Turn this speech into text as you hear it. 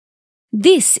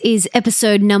This is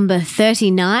episode number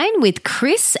 39 with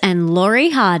Chris and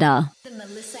Laurie Harder.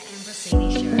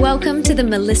 Welcome to the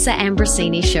Melissa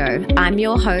Ambrosini Show. I'm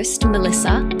your host,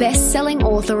 Melissa, best-selling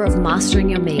author of Mastering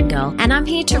Your Mean Girl, and I'm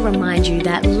here to remind you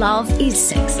that love is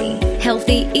sexy,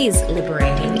 healthy is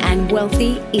liberating, and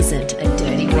wealthy isn't a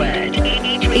dirty word.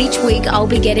 Each week, I'll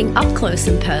be getting up close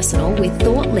and personal with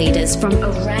thought leaders from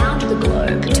around the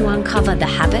globe to uncover the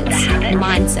habits,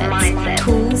 mindsets,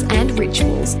 tools, and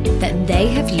rituals that they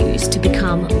have used to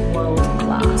become world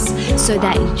class so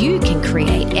that you can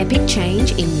create epic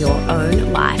change in your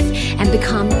own life and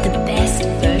become the best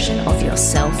version of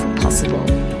yourself possible.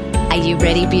 Are you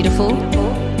ready, beautiful?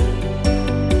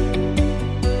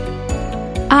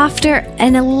 After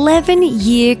an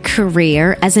 11-year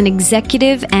career as an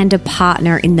executive and a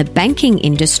partner in the banking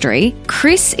industry,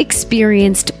 Chris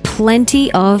experienced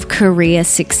plenty of career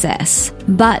success,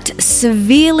 but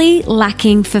severely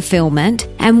lacking fulfillment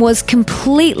and was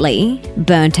completely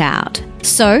burnt out.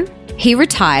 So, he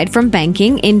retired from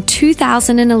banking in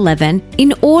 2011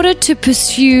 in order to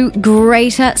pursue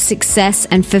greater success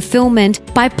and fulfillment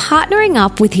by partnering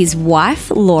up with his wife,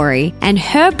 Laurie, and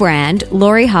her brand,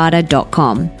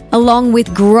 laurieharder.com. Along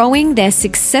with growing their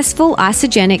successful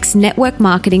Isagenix network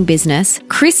marketing business,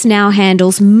 Chris now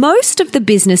handles most of the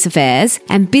business affairs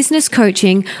and business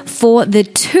coaching for the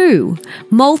two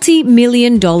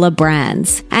multi-million-dollar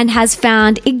brands and has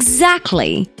found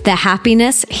exactly the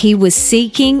happiness he was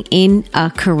seeking in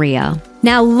a career.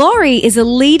 Now, Laurie is a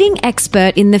leading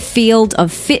expert in the field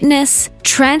of fitness,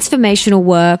 transformational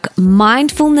work,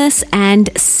 mindfulness,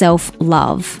 and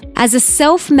self-love. As a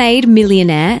self-made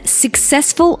millionaire,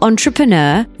 successful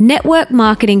entrepreneur, network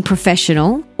marketing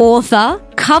professional, author,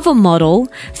 cover model,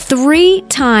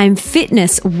 3-time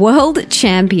fitness world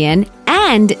champion,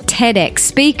 and TEDx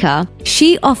speaker,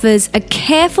 she offers a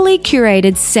carefully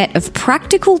curated set of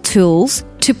practical tools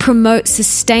to promote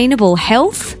sustainable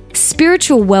health,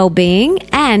 spiritual well-being,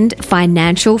 and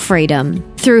financial freedom.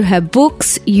 Through her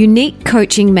books, unique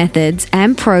coaching methods,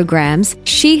 and programs,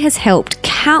 she has helped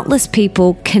countless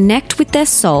people connect with their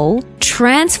soul,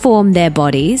 transform their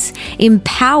bodies,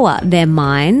 empower their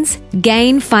minds,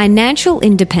 gain financial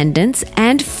independence,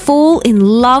 and fall in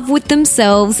love with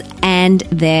themselves and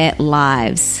their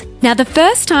lives. Now, the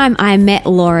first time I met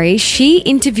Laurie, she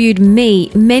interviewed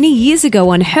me many years ago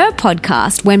on her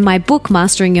podcast when my book,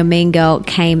 Mastering Your Mean Girl,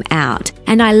 came out.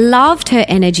 And I loved her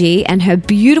energy and her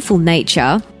beautiful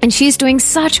nature. And she's doing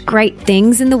such great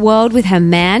things in the world with her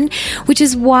man, which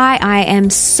is why I am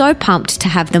so pumped to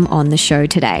have them on the show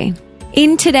today.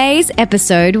 In today's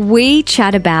episode, we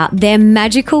chat about their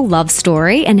magical love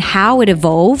story and how it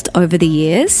evolved over the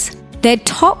years. Their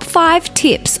top 5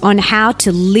 tips on how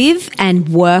to live and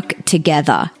work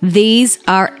together. These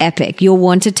are epic. You'll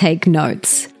want to take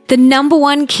notes. The number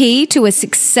 1 key to a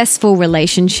successful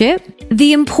relationship.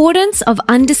 The importance of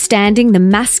understanding the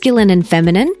masculine and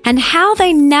feminine and how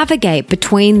they navigate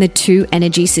between the two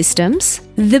energy systems.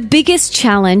 The biggest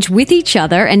challenge with each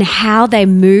other and how they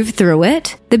move through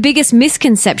it. The biggest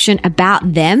misconception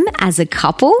about them as a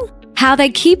couple. How they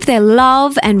keep their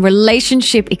love and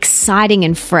relationship exciting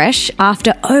and fresh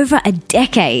after over a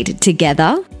decade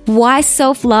together. Why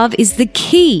self-love is the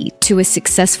key to a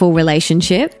successful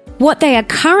relationship. What they are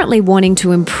currently wanting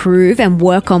to improve and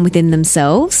work on within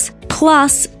themselves.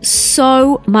 Plus,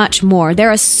 so much more. There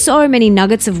are so many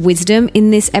nuggets of wisdom in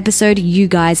this episode. You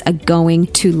guys are going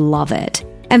to love it.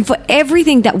 And for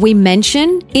everything that we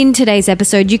mention in today's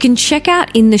episode, you can check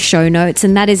out in the show notes,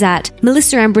 and that is at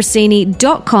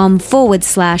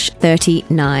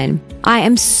melissaambrosini.com/39. I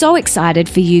am so excited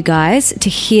for you guys to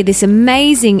hear this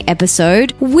amazing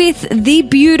episode with the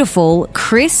beautiful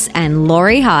Chris and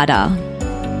Laurie Harder.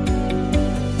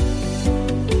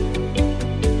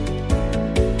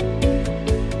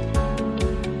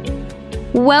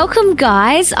 Welcome,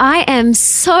 guys. I am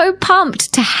so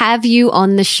pumped to have you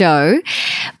on the show.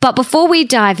 But before we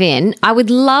dive in, I would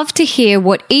love to hear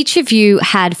what each of you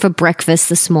had for breakfast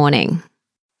this morning.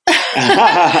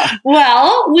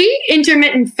 Well, we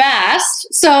intermittent fast.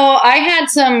 So I had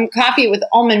some coffee with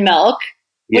almond milk.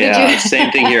 Yeah, same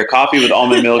thing here. Coffee with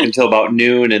almond milk until about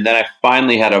noon. And then I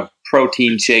finally had a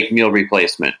protein shake meal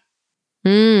replacement.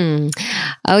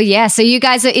 Oh, yeah. So you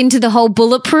guys are into the whole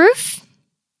bulletproof?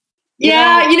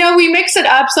 Yeah, we mix it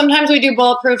up. Sometimes we do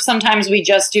bulletproof. Sometimes we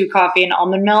just do coffee and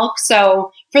almond milk.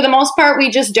 So for the most part,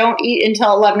 we just don't eat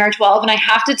until 11 or 12. And I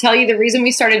have to tell you, the reason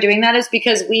we started doing that is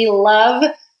because we love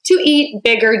to eat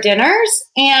bigger dinners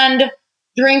and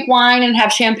drink wine and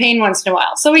have champagne once in a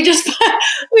while. So we just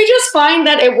find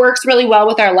that it works really well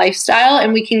with our lifestyle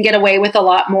and we can get away with a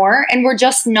lot more. And we're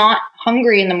just not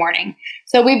hungry in the morning.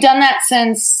 So we've done that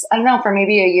since, I don't know, for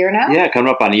maybe a year now. Yeah, coming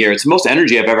up on a year. It's the most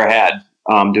energy I've ever had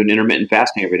doing intermittent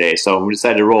fasting every day. So we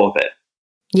decided to roll with it.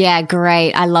 Yeah,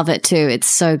 great. I love it too. It's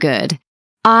so good.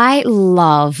 I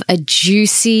love a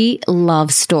juicy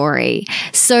love story.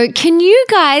 So can you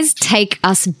guys take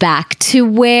us back to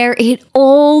where it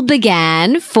all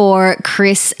began for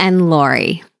Chris and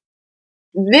Laurie?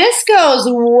 This goes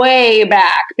way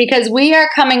back because we are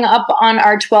coming up on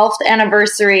our 12th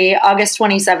anniversary, August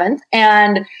 27th,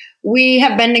 and we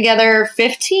have been together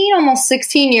 15, almost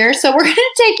 16 years. So we're going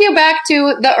to take you back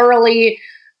to the early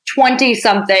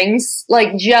 20-somethings,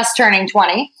 like just turning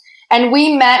 20. And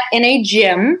we met in a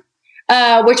gym,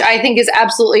 which I think is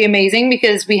absolutely amazing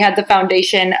because we had the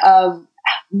foundation of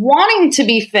wanting to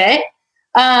be fit.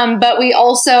 But we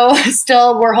also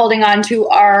still were holding on to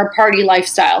our party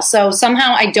lifestyle. So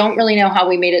somehow I don't really know how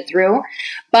we made it through,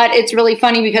 but it's really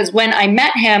funny because when I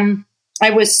met him, I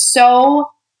was so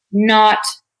not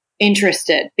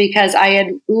interested because I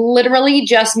had literally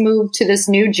just moved to this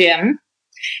new gym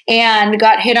and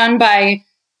got hit on by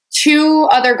 2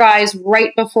 other guys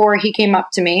right before he came up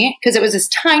to me because it was this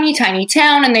tiny, tiny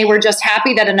town and they were just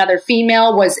happy that another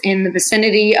female was in the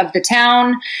vicinity of the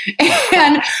town.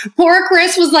 And poor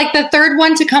Chris was like the 3rd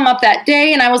one to come up that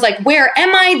day. And I was like, where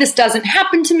am I? This doesn't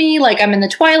happen to me. Like I'm in the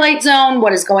twilight zone.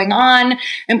 What is going on?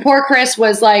 And poor Chris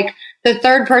was like the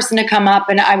 3rd person to come up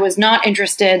and I was not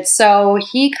interested. So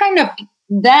he kind of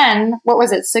then, what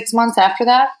was it, 6 months after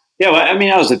that? Yeah, well, I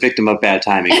mean, I was a victim of bad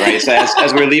timing, right? So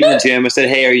as we were leaving the gym, I said,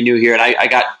 hey, are you new here? And I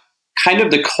got kind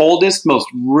of the coldest, most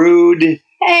rude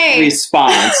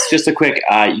response. Just a quick,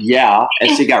 yeah.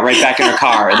 And she got right back in her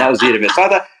car, and that was the end of it. So I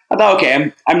thought,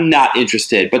 okay, I'm not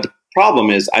interested. But the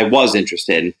problem is I was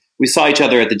interested. We saw each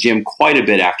other at the gym quite a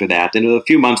bit after that. And a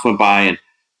few months went by, and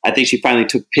I think she finally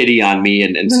took pity on me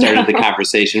and started the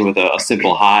conversation with a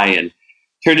simple hi and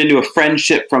turned into a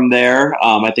friendship from there.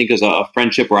 I think it was a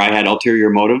friendship where I had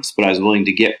ulterior motives, but I was willing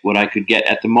to get what I could get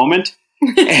at the moment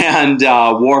and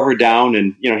wore her down.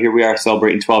 And, here we are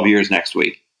celebrating 12 years next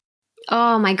week.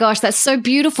 Oh my gosh, that's so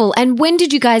beautiful. And when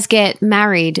did you guys get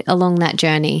married along that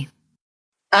journey?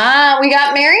 We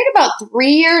got married about 3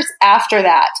 years after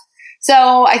that.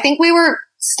 So I think we were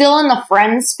still in the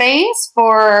friends phase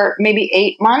for maybe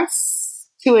 8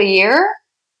 months to a year.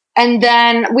 And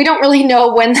then we don't really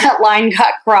know when that line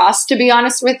got crossed, to be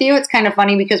honest with you. It's kind of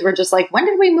funny because we're just like, when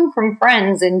did we move from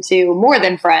friends into more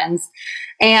than friends?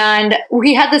 And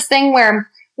we had this thing where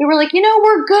we were like,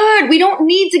 we're good. We don't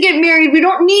need to get married. We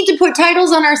don't need to put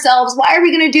titles on ourselves. Why are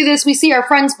we going to do this? We see our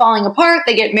friends falling apart.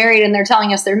 They get married and they're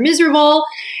telling us they're miserable.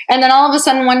 And then all of a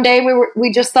sudden one day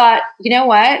we just thought, you know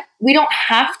what? We don't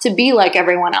have to be like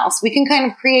everyone else. We can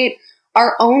kind of create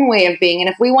our own way of being. And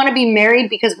if we want to be married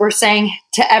because we're saying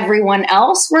to everyone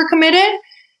else we're committed,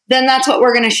 then that's what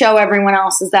we're going to show everyone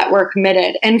else is that we're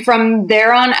committed. And from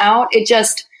there on out,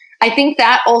 I think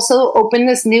that also opened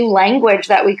this new language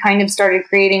that we kind of started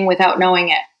creating without knowing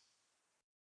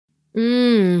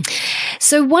it.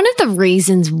 So one of the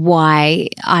reasons why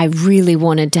I really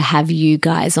wanted to have you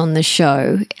guys on the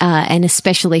show, and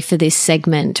especially for this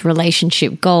segment,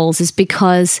 Relationship Goals, is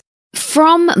because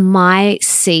from my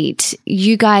seat,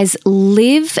 you guys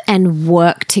live and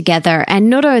work together. And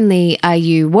not only are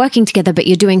you working together, but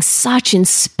you're doing such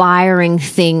inspiring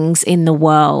things in the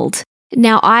world.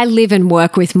 Now, I live and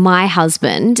work with my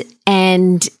husband,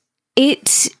 and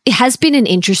it has been an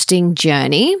interesting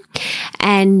journey.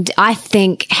 And I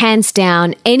think, hands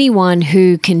down, anyone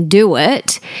who can do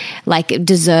it,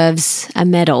 deserves a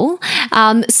medal.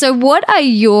 So what are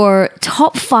your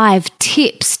top 5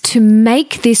 tips to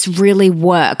make this really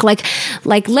work? Like,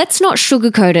 let's not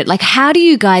sugarcoat it. How do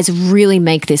you guys really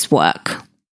make this work?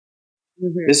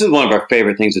 This is one of our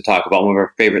favorite things to talk about, one of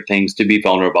our favorite things to be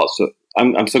vulnerable about. So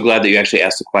I'm so glad that you actually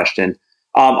asked the question.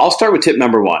 I'll start with tip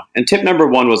number 1. And tip number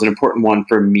 1 was an important one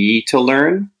for me to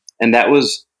learn. And that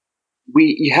was,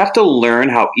 you have to learn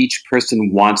how each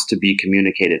person wants to be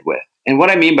communicated with. And what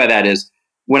I mean by that is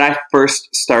when I first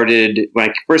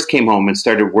came home and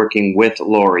started working with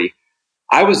Laurie,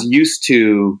 I was used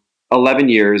to 11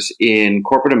 years in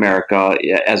corporate America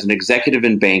as an executive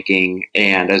in banking.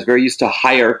 And I was very used to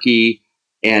hierarchy,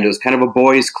 and it was kind of a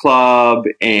boys' club,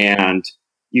 and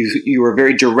you were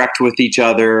very direct with each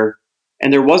other.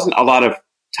 And there wasn't a lot of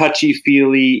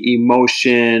touchy-feely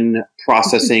emotion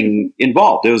processing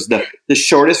involved. It was the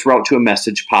shortest route to a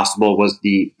message possible was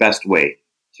the best way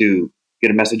to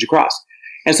get a message across.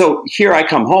 And so here I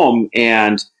come home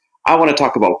and I want to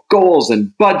talk about goals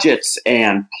and budgets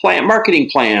and marketing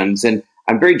plans. And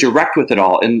I'm very direct with it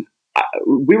all. And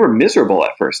we were miserable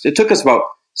at first. It took us about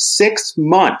 6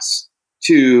 months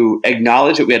to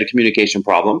acknowledge that we had a communication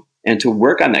problem and to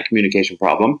work on that communication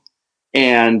problem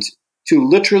and to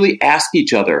literally ask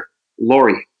each other,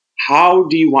 Lori, how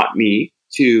do you want me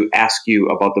to ask you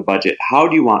about the budget? How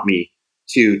do you want me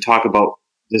to talk about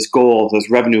this goal, this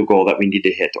revenue goal that we need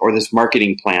to hit, or this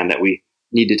marketing plan that we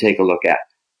need to take a look at?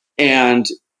 And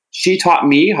she taught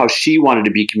me how she wanted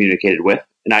to be communicated with,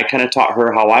 and I kind of taught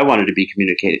her how I wanted to be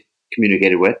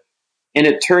communicated with. And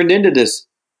it turned into this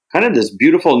kind of this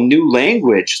beautiful new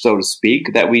language, so to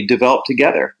speak, that we developed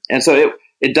together. And so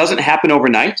it doesn't happen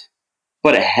overnight,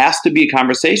 but it has to be a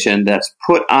conversation that's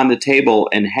put on the table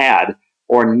and had,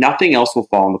 or nothing else will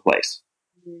fall into place.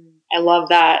 I love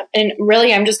that. And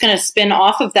really, I'm just going to spin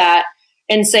off of that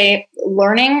and say,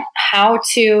 learning how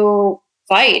to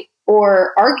fight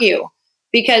or argue,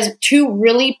 because two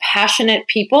really passionate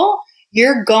people,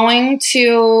 you're going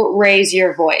to raise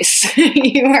your voice.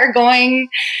 you're going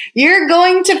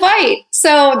to fight.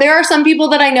 So there are some people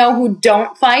that I know who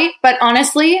don't fight, but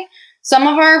honestly, some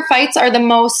of our fights are the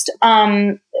most,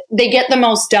 they get the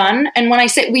most done. And when I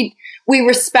say we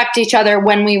respect each other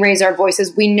when we raise our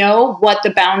voices, we know what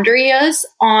the boundary is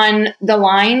on the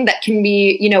line that can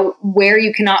be, where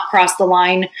you cannot cross the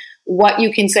line, what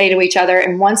you can say to each other.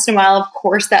 And once in a while, of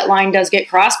course, that line does get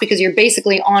crossed because you're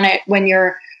basically on it when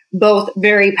you're both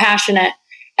very passionate.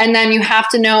 And then you have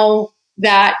to know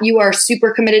that you are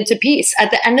super committed to peace.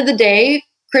 At the end of the day,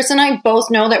 Chris and I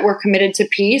both know that we're committed to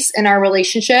peace in our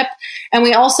relationship. And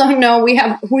we also know we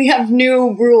have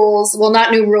new rules. Well,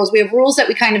 not new rules. We have rules that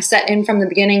we kind of set in from the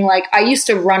beginning. Like, I used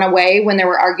to run away when there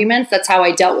were arguments. That's how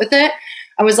I dealt with it.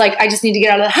 I was like, I just need to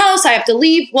get out of the house. I have to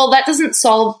leave. Well, that doesn't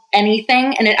solve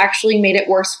anything. And it actually made it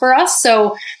worse for us.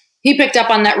 So he picked up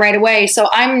on that right away. So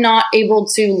I'm not able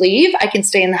to leave. I can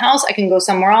stay in the house. I can go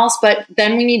somewhere else. But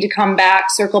then we need to come back,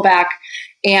 circle back,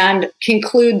 and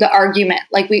conclude the argument.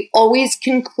 Like, we always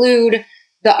conclude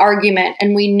the argument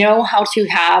and we know how to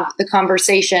have the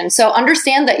conversation. So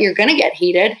understand that you're going to get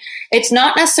heated. It's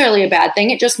not necessarily a bad thing.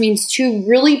 It just means two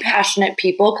really passionate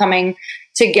people coming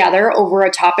together over a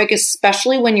topic,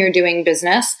 especially when you're doing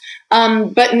business.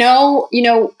 But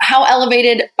know, how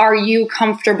elevated are you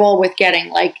comfortable with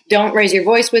getting? Like, don't raise your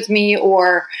voice with me,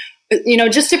 or,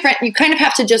 just different. You kind of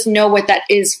have to just know what that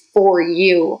is for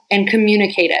you and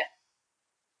communicate it.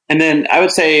 And then I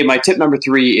would say my tip number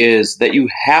 3 is that you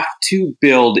have to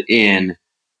build in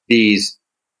these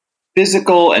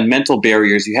physical and mental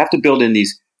barriers. You have to build in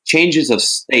these changes of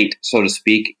state, so to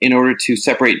speak, in order to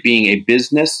separate being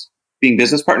business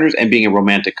partners and being a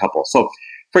romantic couple. So,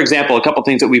 for example, a couple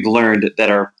things that we've learned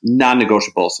that are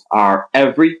non-negotiables are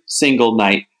every single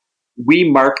night we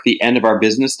mark the end of our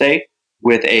business day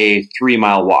with a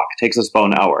 3-mile walk. It takes us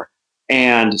about an hour.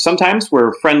 And sometimes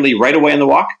we're friendly right away on the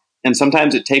walk. And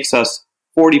sometimes it takes us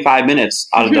 45 minutes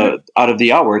out of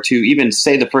the hour to even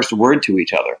say the first word to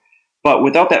each other. But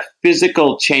without that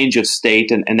physical change of state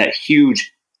and that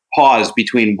huge pause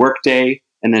between workday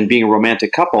and then being a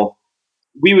romantic couple,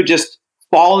 we would just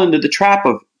fall into the trap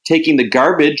of taking the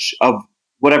garbage of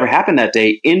whatever happened that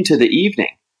day into the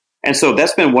evening. And so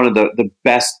that's been one of the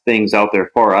best things out there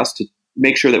for us, to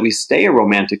make sure that we stay a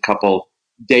romantic couple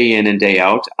day in and day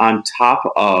out on top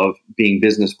of being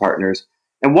business partners.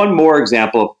 And one more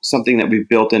example of something that we've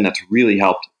built in that's really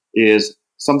helped is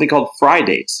something called Fry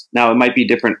dates. Now, it might be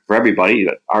different for everybody.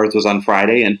 Ours was on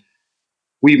Friday, and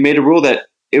we made a rule that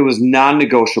it was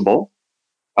non-negotiable,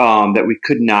 that we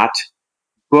could not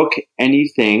book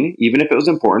anything, even if it was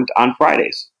important, on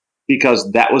Fridays,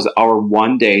 because that was our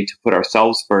one day to put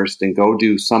ourselves first and go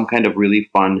do some kind of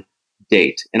really fun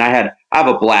date. And I have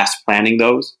a blast planning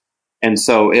those. And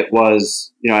so it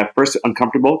was, at first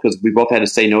uncomfortable because we both had to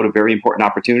say no to very important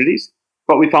opportunities,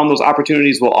 but we found those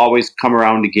opportunities will always come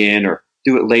around again, or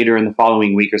do it later in the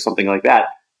following week or something like that,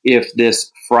 if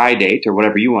this Fry date, or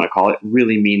whatever you want to call it,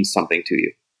 really means something to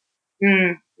you.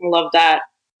 I love that.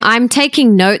 I'm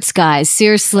taking notes, guys.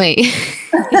 Seriously.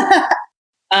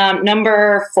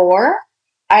 Number 4,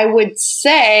 I would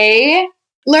say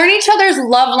learn each other's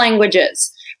love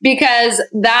languages, because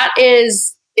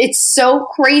it's so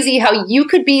crazy how you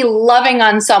could be loving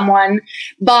on someone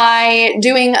by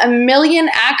doing a million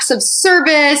acts of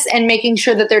service and making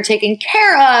sure that they're taken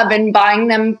care of and buying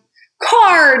them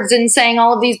cards and saying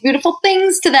all of these beautiful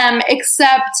things to them.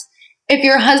 Except if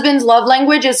your husband's love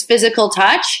language is physical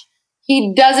touch,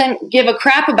 he doesn't give a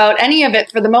crap about any of it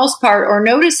for the most part, or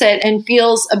notice it, and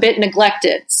feels a bit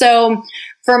neglected. So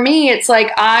for me, it's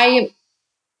like I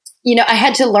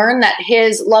had to learn that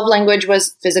his love language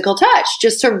was physical touch,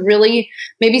 just to really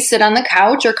maybe sit on the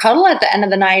couch or cuddle at the end of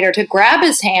the night, or to grab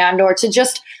his hand, or to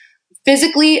just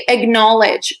physically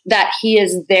acknowledge that he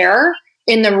is there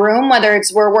in the room, whether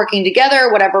it's we're working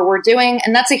together, whatever we're doing.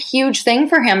 And that's a huge thing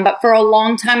for him. But for a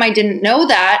long time, I didn't know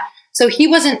that. So he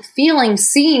wasn't feeling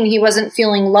seen. He wasn't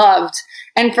feeling loved.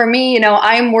 And for me,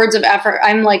 I'm words of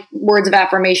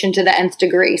affirmation to the nth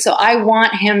degree. So I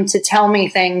want him to tell me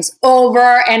things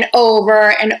over and over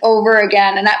and over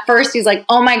again. And at first he's like,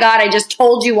 oh my God, I just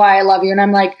told you why I love you. And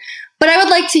I'm like, but I would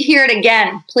like to hear it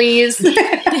again, please. 10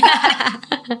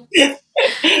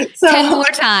 more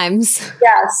times.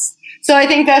 Yes. So I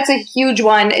think that's a huge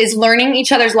one, is learning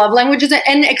each other's love languages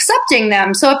and accepting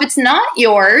them. So if it's not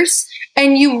yours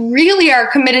and you really are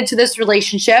committed to this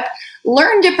relationship,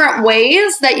 learn different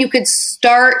ways that you could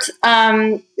start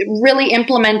really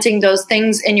implementing those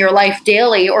things in your life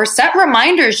daily, or set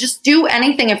reminders. Just do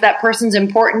anything if that person's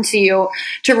important to you,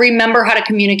 to remember how to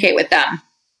communicate with them.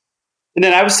 And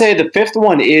then I would say the fifth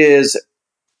one is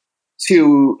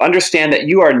to understand that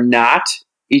you are not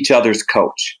each other's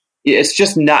coach. It's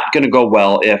just not going to go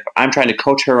well if I'm trying to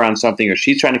coach her on something or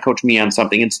she's trying to coach me on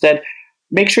something. Instead,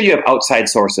 make sure you have outside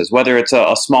sources, whether it's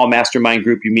a small mastermind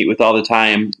group you meet with all the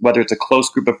time, whether it's a close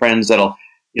group of friends that'll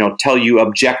tell you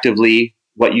objectively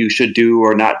what you should do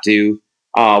or not do,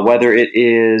 whether it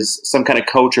is some kind of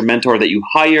coach or mentor that you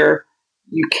hire.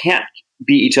 You can't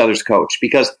be each other's coach,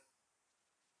 because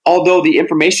although the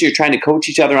information you're trying to coach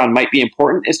each other on might be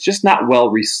important, it's just not well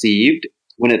received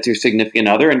when it's your significant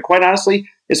other. And quite honestly,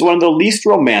 it's one of the least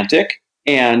romantic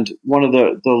and one of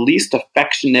the least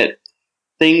affectionate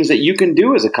things that you can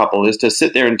do as a couple, is to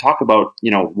sit there and talk about,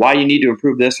 why you need to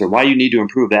improve this, or why you need to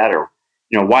improve that, or,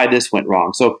 why this went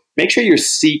wrong. So make sure you're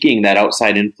seeking that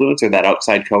outside influence or that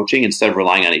outside coaching instead of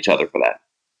relying on each other for that.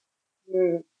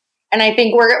 And I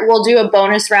think we'll do a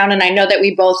bonus round. And I know that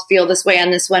we both feel this way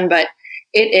on this one, but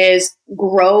it is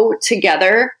grow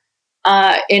together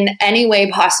in any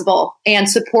way possible and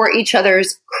support each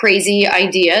other's crazy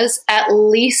ideas. At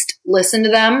least listen to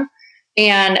them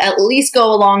and at least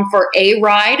go along for a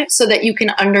ride so that you can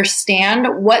understand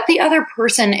what the other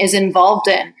person is involved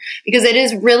in. Because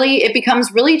it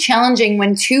becomes really challenging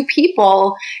when two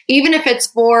people, even if it's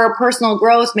for personal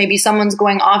growth, maybe someone's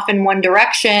going off in one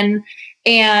direction,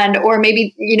 or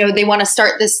maybe, they want to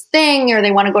start this thing, or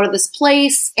they want to go to this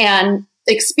place and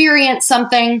experience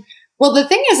something. Well, the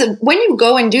thing is that when you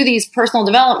go and do these personal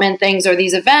development things or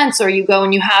these events, or you go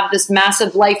and you have this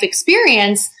massive life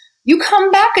experience, you come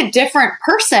back a different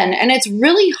person. And it's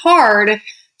really hard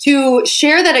to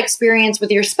share that experience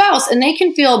with your spouse, and they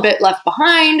can feel a bit left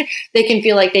behind. They can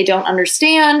feel like they don't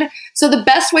understand. So the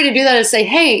best way to do that is say,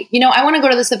 hey, I want to go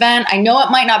to this event. I know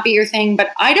it might not be your thing, but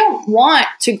I don't want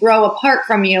to grow apart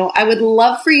from you. I would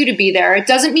love for you to be there. It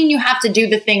doesn't mean you have to do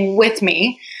the thing with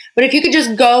me, but if you could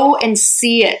just go and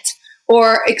see it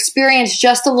or experience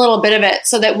just a little bit of it,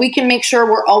 so that we can make sure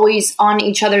we're always on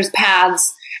each other's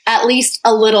paths, at least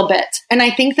a little bit. And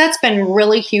I think that's been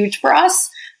really huge for us,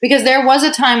 because there was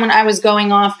a time when I was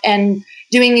going off and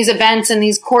doing these events and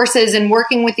these courses and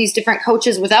working with these different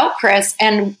coaches without Chris.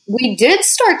 And we did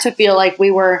start to feel like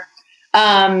we were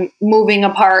moving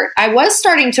apart. I was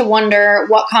starting to wonder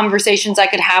what conversations I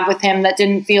could have with him that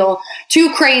didn't feel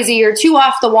too crazy or too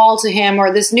off the wall to him,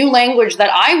 or this new language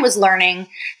that I was learning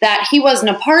that he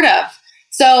wasn't a part of.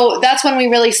 So that's when we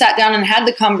really sat down and had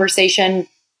the conversation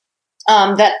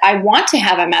that I want to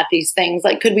have him at these things.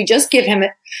 Like, could we just give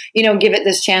it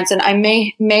this chance? And I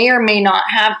may or may not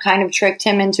have kind of tricked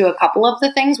him into a couple of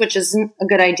the things, which isn't a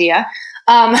good idea.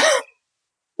 But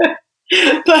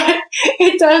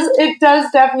it does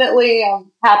definitely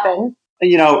happen.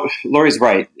 Lori's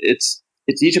right. It's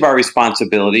each of our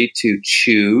responsibility to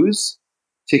choose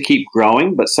to keep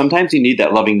growing, but sometimes you need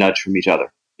that loving nudge from each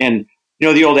other. And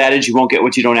the old adage, you won't get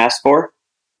what you don't ask for.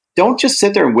 Don't just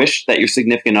sit there and wish that your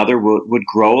significant other would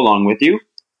grow along with you.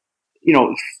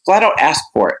 Flat out ask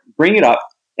for it. Bring it up.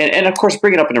 And of course,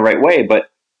 bring it up in the right way.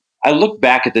 But I look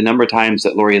back at the number of times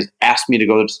that Lori has asked me to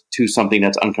go to something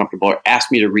that's uncomfortable, or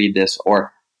asked me to read this,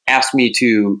 or asked me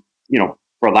to,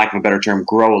 for lack of a better term,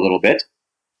 grow a little bit.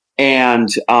 And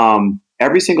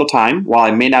every single time, while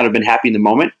I may not have been happy in the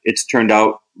moment, it's turned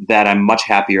out that I'm much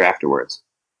happier afterwards.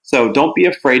 So don't be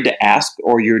afraid to ask,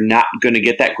 or you're not going to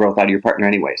get that growth out of your partner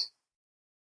anyways.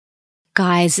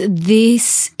 Guys,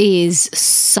 this is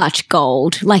such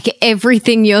gold. Like,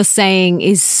 everything you're saying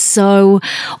is so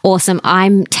awesome.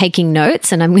 I'm taking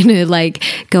notes, and I'm going to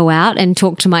go out and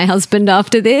talk to my husband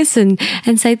after this and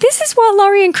say, this is what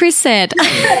Lori and Chris said.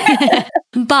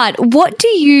 But what do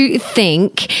you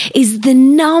think is the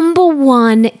number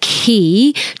one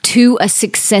key to a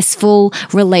successful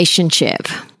relationship?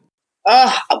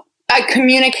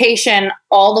 Communication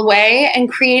all the way, and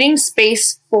creating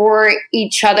space for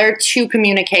each other to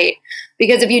communicate.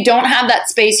 because if you don't have that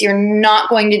space, you're not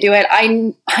going to do it.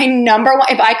 I number one,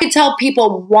 if I could tell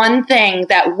people one thing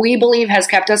that we believe has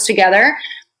kept us together,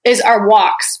 is our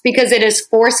walks, because it is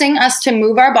forcing us to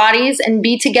move our bodies and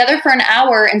be together for an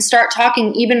hour and start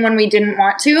talking even when we didn't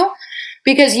want to.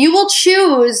 Because you will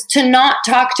choose to not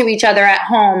talk to each other at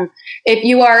home if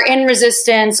you are in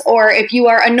resistance, or if you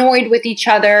are annoyed with each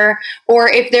other, or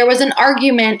if there was an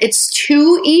argument. It's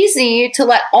too easy to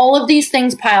let all of these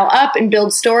things pile up and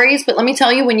build stories. But let me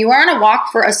tell you, when you are on a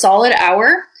walk for a solid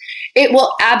hour, it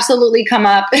will absolutely come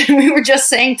up. And we were just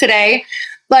saying today,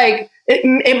 like,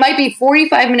 it might be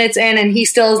 45 minutes in and he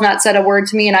still has not said a word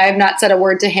to me and I have not said a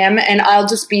word to him. And I'll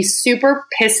just be super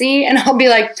pissy and I'll be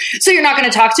like, so you're not going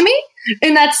to talk to me?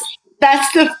 And that's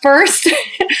the first,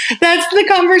 that's the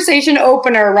conversation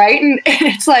opener, right? And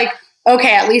it's like,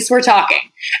 okay, at least we're talking.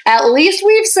 At least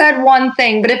we've said one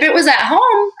thing. But if it was at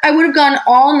home, I would have gone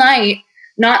all night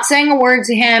not saying a word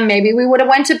to him. Maybe we would have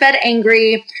went to bed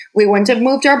angry. We wouldn't have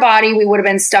moved our body. We would have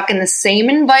been stuck in the same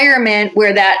environment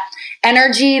where that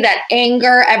energy, that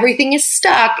anger, everything is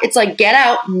stuck. It's like, get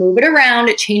out, move it around.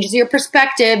 It changes your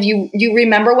perspective. You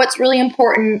remember what's really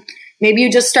important. Maybe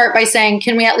you just start by saying,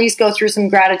 can we at least go through some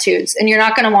gratitudes? And you're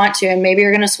not going to want to, and maybe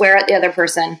you're going to swear at the other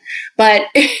person. But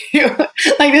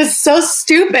like, this is so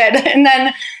stupid. And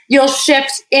then you'll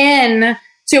shift in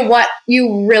to what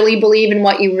you really believe and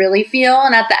what you really feel.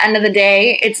 And at the end of the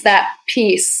day, it's that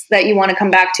peace that you want to come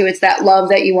back to. It's that love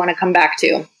that you want to come back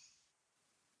to.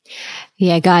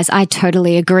 Yeah, guys, I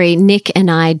totally agree. Nick and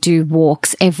I do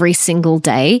walks every single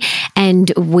day,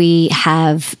 and we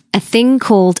have a thing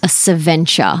called a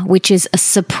Saventure, which is a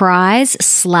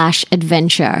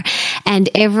surprise/adventure. And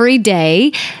every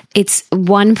day it's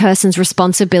one person's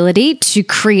responsibility to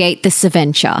create this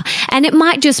adventure. And it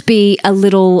might just be a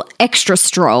little extra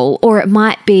stroll, or it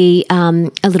might be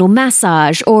a little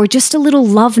massage, or just a little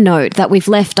love note that we've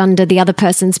left under the other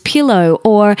person's pillow,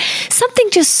 or something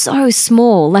just so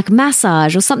small like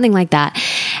massage or something like that.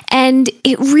 And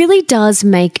it really does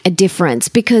make a difference,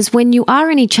 because when you are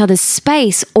in each other's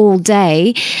space all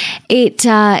day, it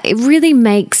really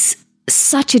makes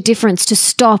such a difference to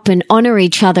stop and honor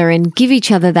each other and give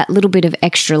each other that little bit of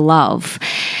extra love.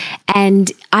 And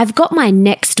I've got my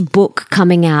next book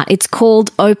coming out. It's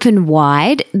called Open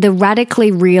Wide, The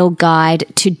Radically Real Guide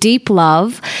to Deep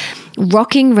Love,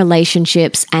 Rocking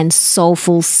Relationships, and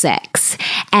Soulful Sex.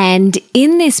 And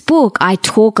in this book, I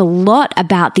talk a lot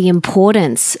about the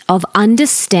importance of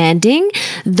understanding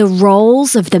the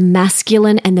roles of the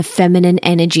masculine and the feminine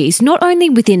energies, not only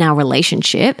within our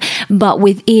relationship, but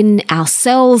within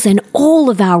ourselves and all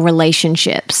of our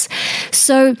relationships.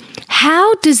 So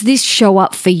how does this show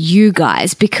up for you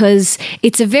guys? Because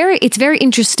it's very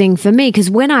interesting for me, because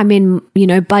when I'm in,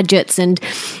 budgets and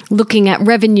looking at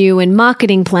revenue and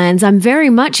marketing plans, I'm very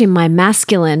much in my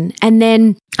masculine, and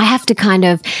then I have to kind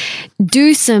of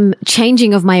do some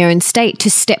changing of my own state to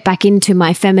step back into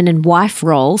my feminine wife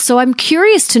role. So I'm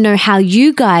curious to know how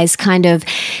you guys kind of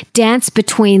dance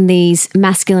between these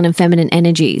masculine and feminine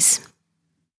energies.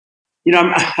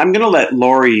 I'm going to let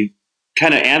Lori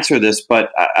kind of answer this,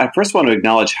 but I first want to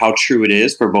acknowledge how true it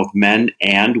is for both men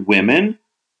and women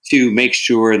to make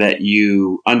sure that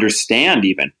you understand,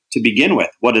 even to begin with,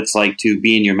 what it's like to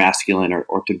be in your masculine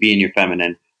or to be in your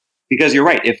feminine. Because you're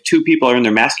right, if two people are in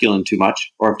their masculine too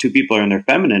much, or if two people are in their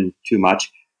feminine too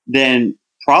much, then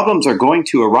problems are going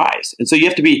to arise. And so you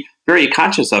have to be very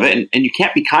conscious of it. And you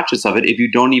can't be conscious of it if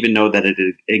you don't even know that it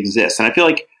exists. And I feel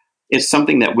like it's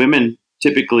something that women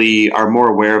typically are more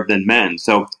aware of than men.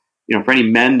 So, for any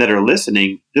men that are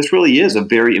listening, this really is a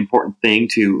very important thing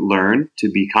to learn,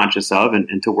 to be conscious of,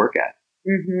 and to work at.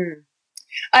 Mm-hmm.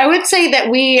 I would say that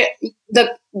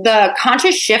the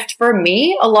conscious shift for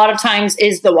me a lot of times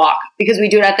is the walk, because we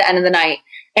do it at the end of the night.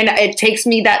 And it takes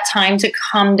me that time to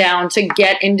come down, to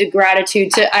get into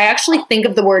gratitude, I actually think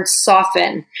of the word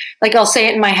soften. Like, I'll say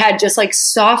it in my head, just like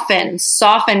soften,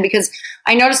 because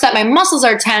I notice that my muscles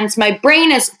are tense. My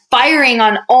brain is firing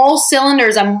on all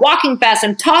cylinders. I'm walking fast.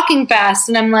 I'm talking fast.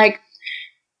 And I'm like,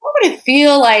 what would it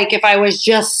feel like if I was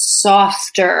just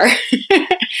softer?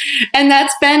 And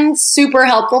that's been super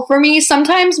helpful for me.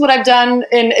 Sometimes what I've done,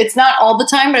 and it's not all the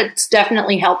time, but it's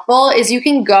definitely helpful, is you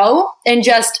can go and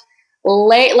just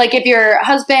lay, like if your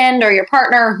husband or your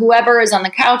partner or whoever is on the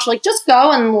couch, like just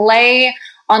go and lay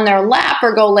on their lap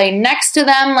or go lay next to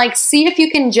them. Like, see if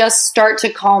you can just start to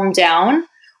calm down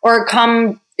or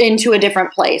come into a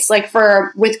different place. Like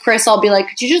with Chris, I'll be like,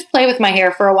 could you just play with my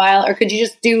hair for a while? Or could you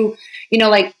just do,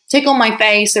 like tickle my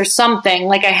face or something?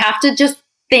 Like, I have to just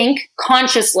think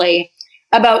consciously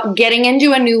about getting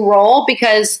into a new role,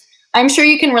 because I'm sure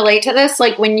you can relate to this.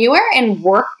 Like, when you are in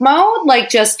work mode, like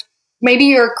just maybe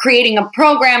you're creating a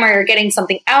program or you're getting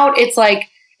something out. It's like,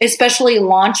 especially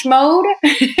launch mode,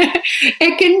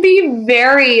 it can be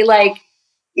very like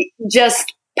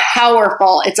just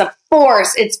powerful. It's a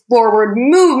force. It's forward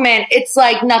movement. It's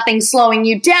like nothing slowing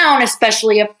you down,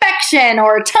 especially affection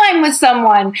or time with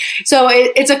someone. So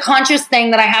it's a conscious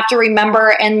thing that I have to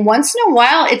remember. And once in a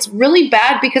while, it's really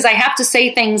bad because I have to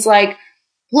say things like,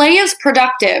 play is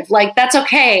productive. Like, that's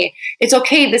okay. It's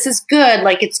okay. This is good.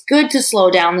 Like, it's good to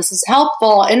slow down. This is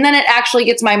helpful. And then it actually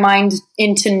gets my mind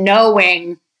into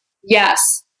knowing,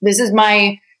 yes, this is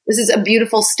a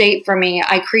beautiful state for me.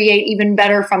 I create even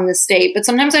better from this state. But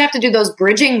sometimes I have to do those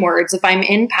bridging words. If I'm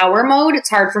in power mode, it's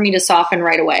hard for me to soften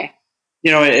right away.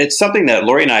 You know, it's something that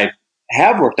Lori and I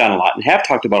have worked on a lot and have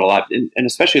talked about a lot. And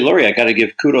especially Lori, I got to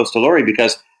give kudos to Lori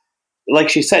because, like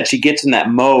she said, she gets in that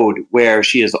mode where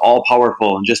she is all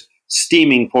powerful and just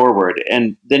steaming forward.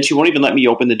 And then she won't even let me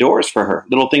open the doors for her.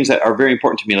 Little things that are very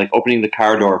important to me, like opening the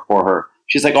car door for her.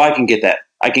 She's like, oh, I can get that.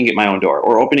 I can get my own door.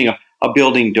 Or opening a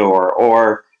building door,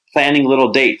 or planning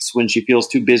little dates when she feels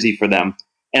too busy for them.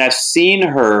 And I've seen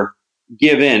her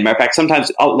give in. Matter of fact,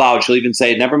 sometimes out loud, she'll even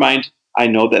say, never mind, I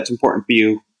know that's important for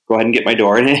you. Go ahead and get my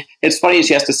door. And it's funny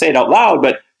she has to say it out loud,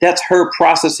 but that's her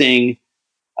processing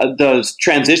the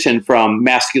transition from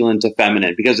masculine to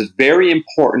feminine, because it's very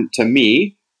important to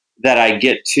me that I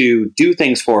get to do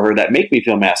things for her that make me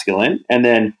feel masculine. And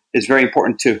then it's very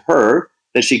important to her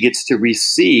that she gets to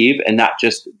receive and not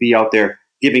just be out there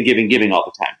giving all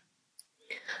the time.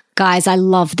 Guys, I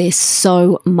love this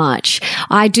so much.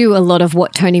 I do a lot of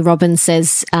what Tony Robbins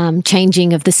says,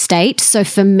 changing of the state. So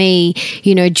for me,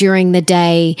 you know, during the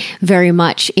day, very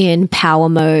much in power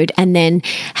mode, and then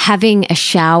having a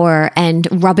shower and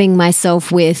rubbing myself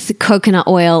with coconut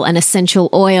oil and essential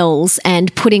oils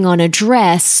and putting on a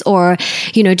dress, or,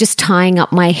 you know, just tying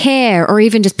up my hair, or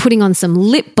even just putting on some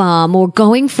lip balm or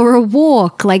going for a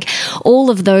walk. Like,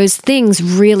 all of those things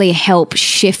really help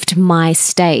shift my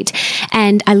state.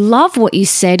 And I love what you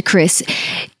said, Chris.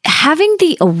 Having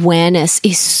the awareness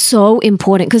is so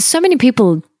important, because so many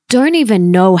people don't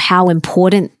even know how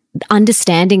important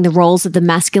understanding the roles of the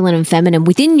masculine and feminine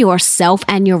within yourself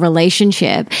and your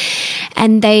relationship.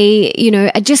 And they, you know,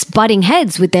 are just butting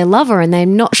heads with their lover, and they're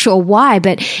not sure why.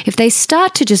 But if they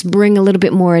start to just bring a little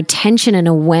bit more attention and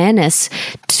awareness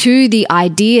to the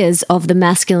ideas of the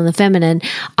masculine and the feminine,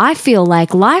 I feel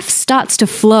like life starts to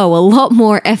flow a lot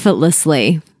more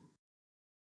effortlessly.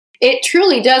 It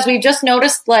truly does. We've just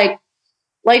noticed, like,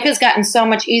 life has gotten so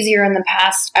much easier in the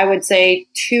past, I would say,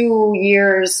 2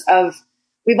 years of,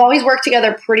 we've always worked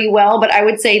together pretty well, but I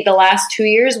would say the last 2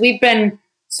 years, we've been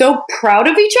so proud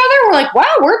of each other. We're like,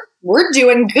 wow, we're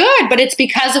doing good. But it's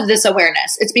because of this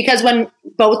awareness. It's because when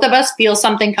both of us feel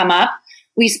something come up,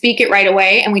 we speak it right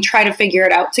away and we try to figure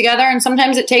it out together. And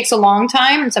sometimes it takes a long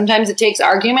time and sometimes it takes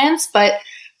arguments, but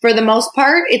for the most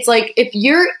part, it's like, if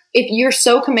you're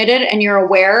so committed and you're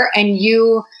aware and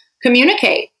you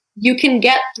communicate, you can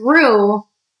get through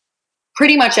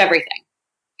pretty much everything.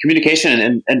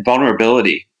 Communication and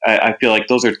vulnerability. I feel like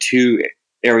those are two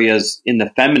areas in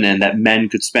the feminine that men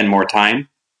could spend more time.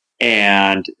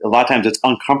 And a lot of times it's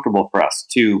uncomfortable for us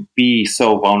to be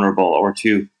so vulnerable or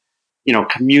to, you know,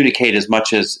 communicate as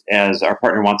much as our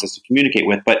partner wants us to communicate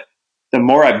with. But the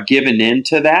more I've given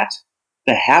into that,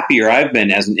 the happier I've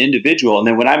been as an individual. And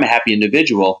then when I'm a happy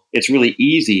individual, it's really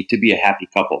easy to be a happy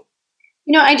couple.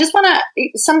 You know, I just want to,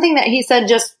 something that he said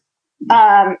just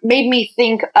made me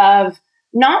think of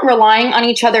not relying on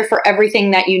each other for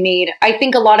everything that you need. I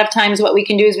think a lot of times what we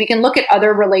can do is we can look at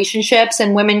other relationships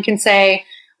and women can say,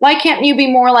 why can't you be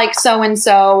more like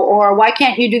so-and-so? Or why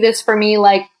can't you do this for me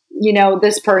like, you know,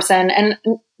 this person? And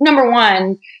number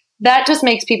one, that just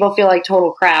makes people feel like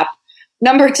total crap.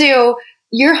 Number two,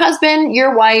 your husband,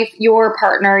 your wife, your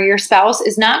partner, your spouse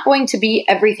is not going to be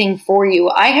everything for you.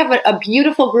 I have a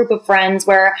beautiful group of friends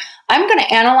where I'm going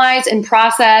to analyze and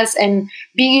process and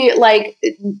be like,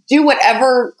 do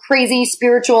whatever crazy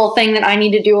spiritual thing that I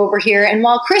need to do over here. And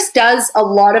while Chris does a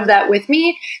lot of that with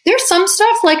me, there's some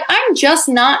stuff like I'm just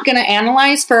not going to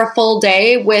analyze for a full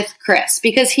day with Chris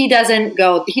because he doesn't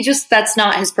go, that's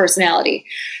not his personality.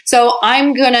 So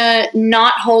I'm going to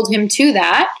not hold him to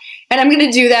that. And I'm going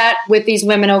to do that with these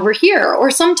women over here.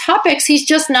 Or some topics he's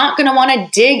just not going to want to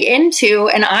dig into,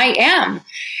 and I am.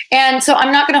 And so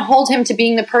I'm not going to hold him to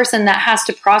being the person that has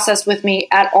to process with me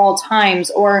at all times,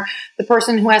 or the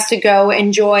person who has to go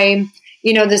enjoy,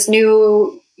 you know, this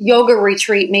new yoga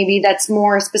retreat maybe that's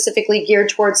more specifically geared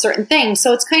towards certain things.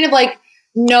 So it's kind of like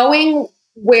knowing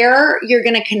where you're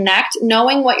going to connect,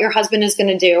 knowing what your husband is going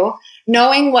to do,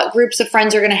 knowing what groups of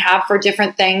friends are going to have for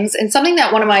different things. And something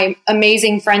that one of my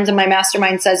amazing friends in my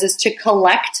mastermind says is to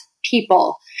collect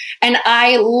people. And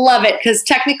I love it because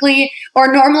technically,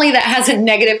 or normally that has a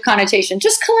negative connotation,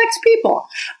 just collect people.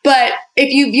 But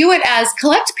if you view it as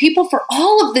collect people for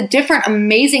all of the different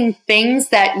amazing things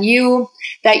that you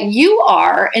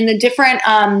are, and the different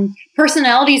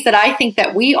personalities that I think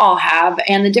that we all have,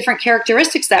 and the different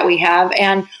characteristics that we have,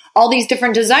 and all these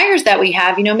different desires that we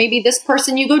have. Maybe this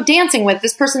person you go dancing with,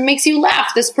 this person makes you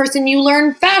laugh, this person you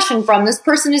learn fashion from, this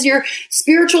person is your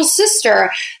spiritual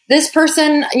sister, this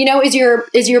person,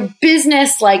 is your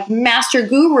business like master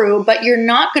guru, but you're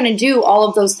not going to do all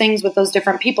of those things with those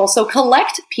different people. So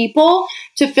collect people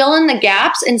to fill in the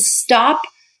gaps and stop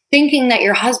thinking that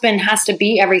your husband has to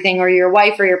be everything, or your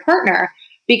wife or your partner,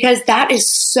 because that is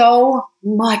so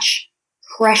much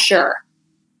pressure.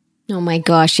 Oh my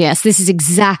gosh, yes. This is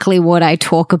exactly what I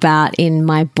talk about in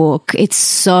my book. It's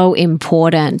so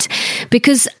important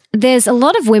because there's a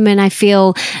lot of women, I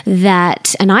feel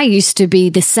that, and I used to be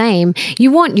the same, you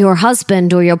want your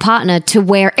husband or your partner to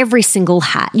wear every single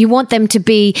hat. You want them to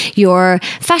be your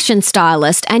fashion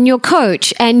stylist and your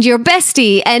coach and your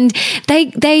bestie. And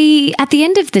they at the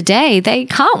end of the day, they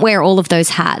can't wear all of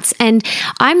those hats. And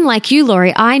I'm like you,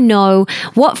 Laurie, I know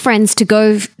what friends to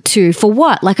go to for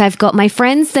what. Like I've got my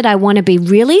friends that I want to be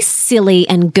really silly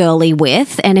and girly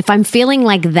with. And if I'm feeling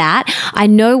like that, I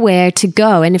know where to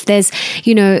go. And if there's,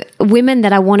 women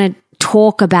that I want to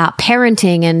talk about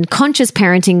parenting and conscious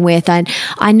parenting with, and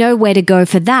I know where to go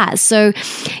for that. So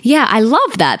yeah, I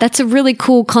love that. That's a really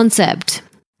cool concept.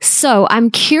 So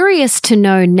I'm curious to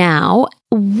know now,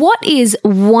 what is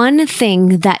one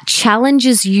thing that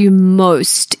challenges you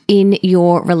most in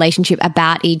your relationship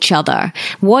about each other?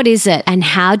 What is it, and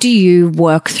how do you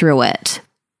work through it?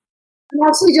 I'm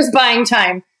actually just buying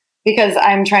time because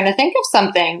I'm trying to think of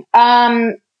something.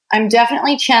 I'm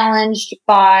definitely challenged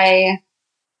by,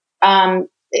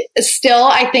 still,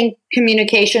 I think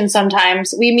communication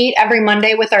sometimes. We meet every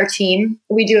Monday with our team.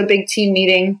 We do a big team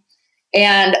meeting.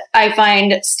 And I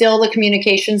find still the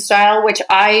communication style,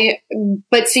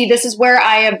 but see, this is where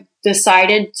I have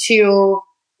decided to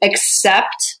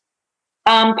accept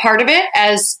part of it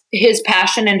as his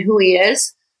passion and who he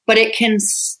is, but it can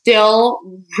still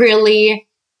really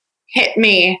hit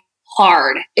me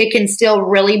hard. It can still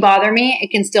really bother me.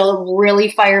 It can still really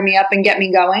fire me up and get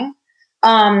me going.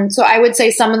 So I would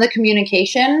say some of the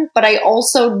communication, but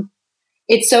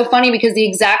it's so funny because the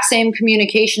exact same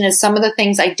communication is some of the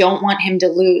things I don't want him to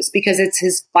lose because it's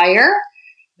his fire,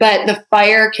 but the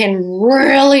fire can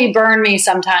really burn me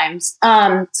sometimes.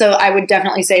 So I would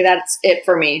definitely say that's it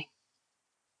for me.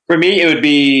 For me, it would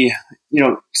be,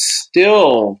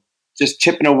 still just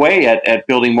chipping away at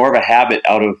building more of a habit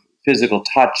out of physical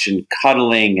touch and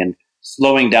cuddling and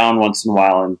slowing down once in a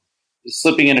while and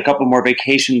slipping in a couple more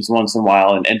vacations once in a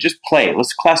while and just play.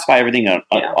 Let's classify everything,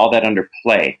 all that under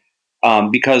play.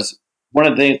 Because one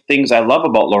of the things I love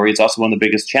about Laurie is also one of the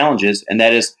biggest challenges, and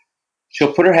that is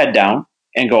she'll put her head down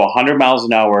and go 100 miles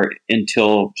an hour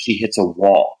until she hits a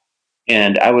wall.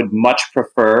 And I would much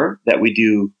prefer that we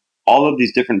do all of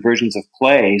these different versions of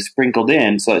play sprinkled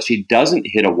in so that she doesn't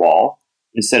hit a wall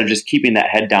instead of just keeping that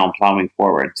head down, plowing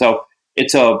forward. So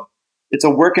it's a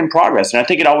work in progress. And I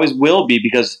think it always will be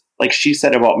because, like she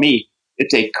said about me,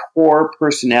 it's a core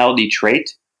personality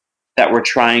trait that we're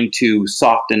trying to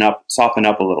soften up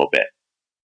a little bit.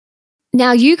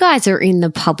 Now, you guys are in the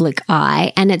public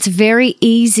eye, and it's very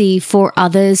easy for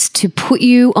others to put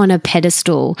you on a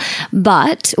pedestal,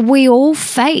 but we all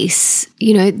face,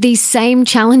 these same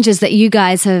challenges that you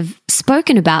guys have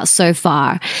spoken about so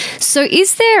far. So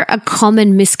is there a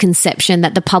common misconception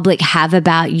that the public have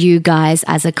about you guys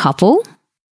as a couple?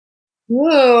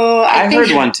 Whoa, I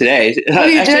heard one today.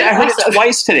 Actually, I heard it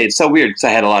twice today. It's so weird because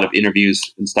I had a lot of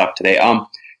interviews and stuff today.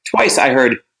 Twice I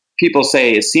heard people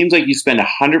say, it seems like you spend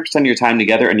 100% of your time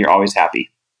together and you're always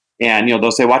happy. And,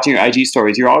 they'll say, watching your IG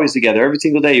stories, you're always together every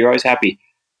single day. You're always happy.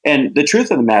 And the truth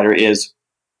of the matter is,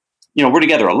 we're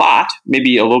together a lot,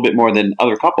 maybe a little bit more than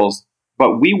other couples,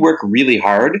 but we work really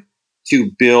hard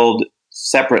to build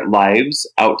separate lives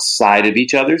outside of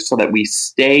each other so that we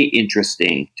stay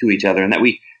interesting to each other and that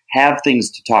we have things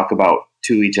to talk about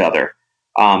to each other.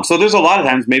 So there's a lot of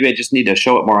times maybe I just need to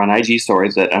show it more on IG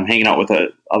stories that I'm hanging out with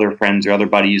other friends or other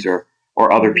buddies or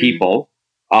other people,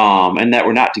 and that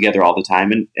we're not together all the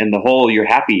time. And the whole you're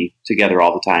happy together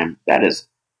all the time, that's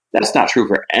not true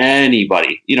for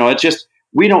anybody. It's just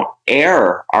we don't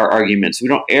air our arguments. We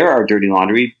don't air our dirty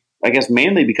laundry, I guess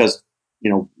mainly because,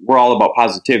 we're all about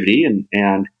positivity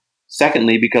and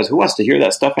secondly, because who wants to hear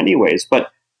that stuff anyways? But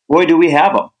boy, do we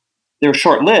have them. They're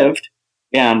short-lived.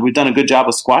 And we've done a good job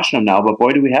of squashing them now, but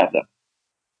boy, do we have them.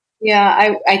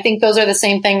 Yeah, I think those are the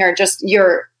same thing, or just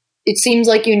it seems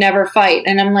like you never fight.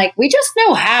 And I'm like, we just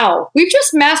know how. We've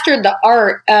just mastered the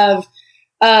art of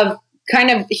kind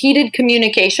of heated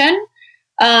communication.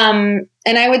 And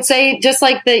I would say just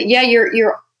like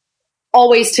you're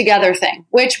always together thing,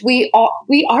 which we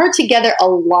are together a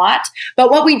lot. But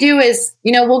what we do is,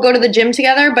 we'll go to the gym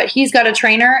together, but he's got a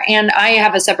trainer and I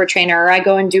have a separate trainer, or I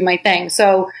go and do my thing.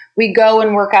 So we go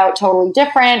and work out totally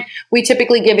different. We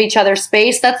typically give each other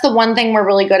space. That's the one thing we're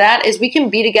really good at, is we can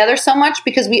be together so much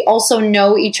because we also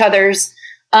know each other's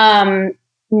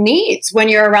needs when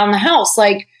you're around the house.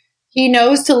 Like, he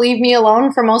knows to leave me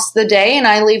alone for most of the day, and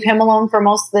I leave him alone for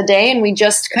most of the day, and we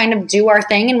just kind of do our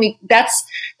thing. And that's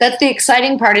the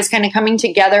exciting part, is kind of coming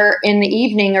together in the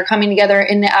evening or coming together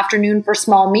in the afternoon for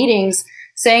small meetings,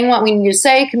 saying what we need to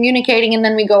say, communicating, and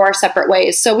then we go our separate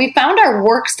ways. So we found our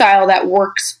work style that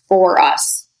works for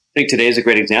us. I think today is a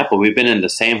great example. We've been in the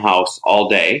same house all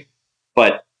day,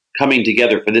 but coming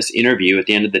together for this interview at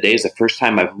the end of the day is the first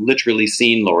time I've literally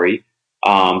seen Lori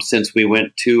since we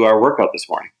went to our workout this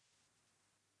morning.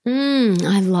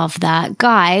 I love that.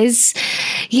 Guys,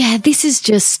 yeah, this is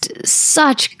just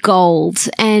such gold.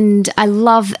 And I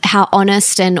love how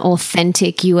honest and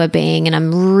authentic you are being. And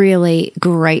I'm really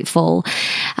grateful.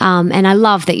 And I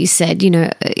love that you said,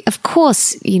 of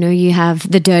course, you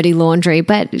have the dirty laundry,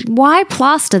 but why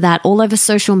plaster that all over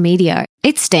social media?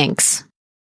 It stinks.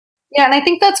 Yeah. And I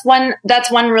think that's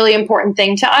one really important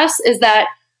thing to us, is that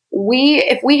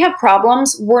if we have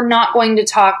problems, we're not going to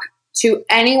talk to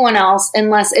anyone else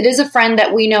unless it is a friend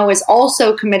that we know is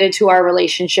also committed to our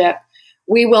relationship.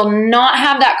 We will not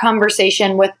have that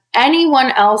conversation with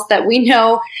anyone else that we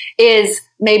know is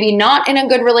maybe not in a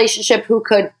good relationship, who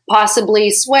could possibly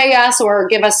sway us or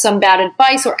give us some bad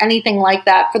advice or anything like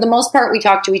that. For the most part, we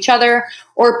talk to each other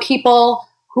or people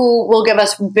who will give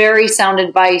us very sound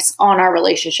advice on our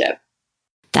relationship.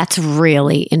 That's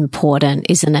really important,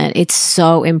 isn't it? It's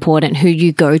so important who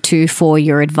you go to for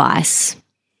your advice.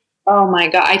 Oh my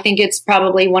God. I think it's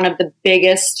probably one of the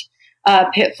biggest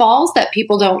pitfalls that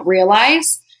people don't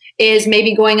realize, is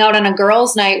maybe going out on a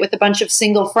girls' night with a bunch of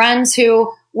single friends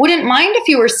who wouldn't mind if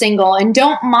you were single and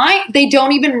don't mind. They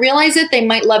don't even realize it. They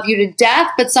might love you to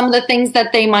death, but some of the things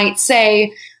that they might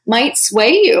say might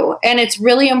sway you. And it's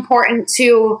really important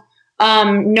to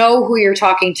know who you're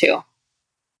talking to.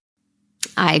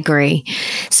 I agree.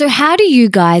 So how do you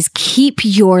guys keep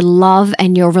your love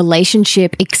and your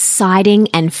relationship exciting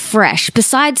and fresh?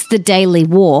 Besides the daily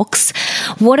walks,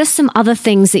 what are some other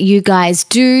things that you guys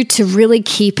do to really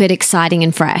keep it exciting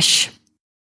and fresh?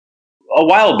 A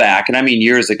while back, and I mean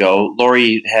years ago,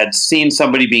 Lori had seen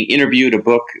somebody being interviewed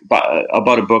about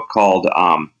a book called,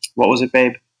 what was it,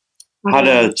 babe? How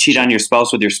to cheat on your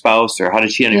spouse with your spouse, or how to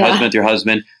cheat on your husband with your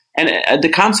husband. And the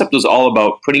concept was all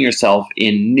about putting yourself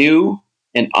in new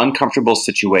and uncomfortable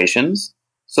situations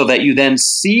so that you then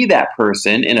see that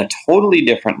person in a totally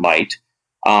different light,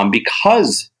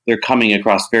 because they're coming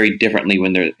across very differently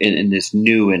when they're in this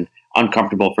new and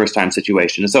uncomfortable first-time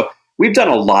situation. And so we've done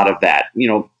a lot of that.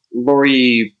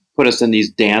 Lori put us in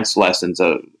these dance lessons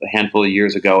a handful of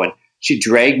years ago, and she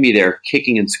dragged me there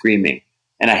kicking and screaming.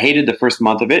 And I hated the first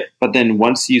month of it, but then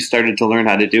once you started to learn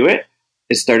how to do it,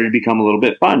 it started to become a little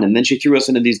bit fun. And then she threw us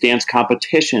into these dance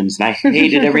competitions, and I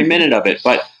hated every minute of it.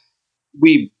 But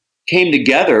we came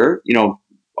together,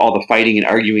 all the fighting and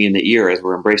arguing in the ear as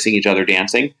we're embracing each other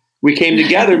dancing. We came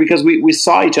together because we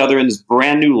saw each other in this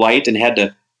brand new light and had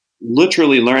to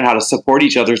literally learn how to support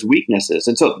each other's weaknesses.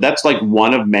 And so that's like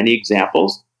one of many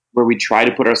examples where we try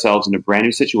to put ourselves into brand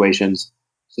new situations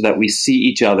so that we see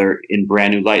each other in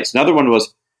brand new lights. Another one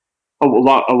was, a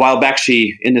while back,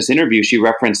 in this interview, she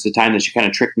referenced the time that she kind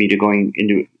of tricked me to going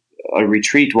into a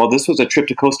retreat. Well, this was a trip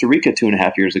to Costa Rica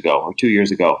 2.5 years ago, or 2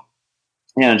 years ago.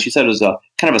 And she said it was a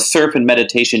kind of a surf and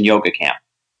meditation yoga camp.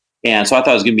 And so I thought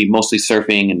it was going to be mostly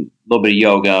surfing and a little bit of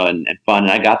yoga and fun.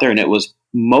 And I got there and it was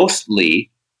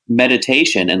mostly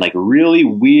meditation and like really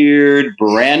weird,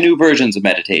 brand new versions of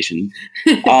meditation,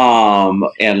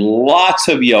 and lots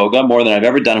of yoga, more than I've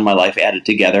ever done in my life, added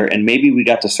together. And maybe we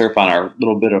got to surf on our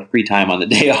little bit of free time on the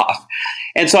day off.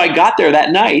 And so I got there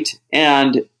that night,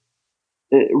 and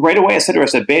right away I said to her, I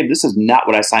said, babe, this is not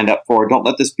what I signed up for. Don't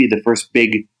let this be the first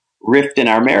big rift in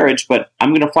our marriage, but I'm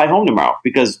going to fly home tomorrow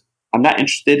because I'm not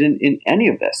interested in any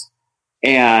of this.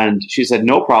 And she said,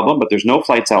 no problem, but there's no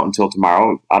flights out until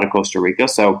tomorrow out of Costa Rica.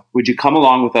 So would you come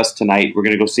along with us tonight? We're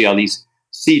going to go see all these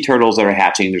sea turtles that are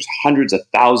hatching. There's hundreds of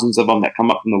thousands of them that come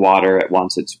up from the water at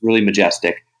once. It's really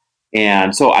majestic.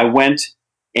 And so I went,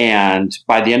 and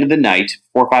by the end of the night,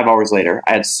 4 or 5 hours later,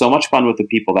 I had so much fun with the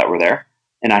people that were there.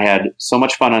 And I had so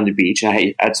much fun on the beach. And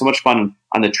I had so much fun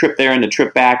on the trip there and the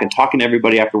trip back and talking to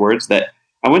everybody afterwards that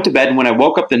I went to bed, and when I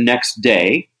woke up the next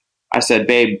day, I said,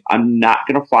 babe, I'm not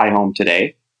going to fly home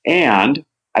today. And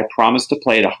I promised to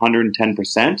play at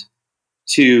 110%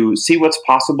 to see what's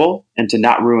possible and to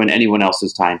not ruin anyone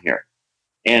else's time here.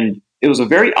 And it was a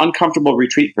very uncomfortable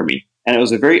retreat for me. And it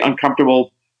was a very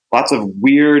uncomfortable, lots of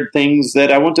weird things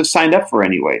that I wouldn't have signed up for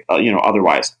anyway,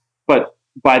 otherwise. But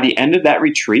by the end of that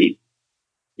retreat,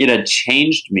 it had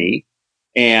changed me.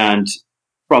 And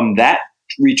from that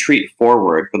retreat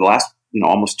forward, for the last,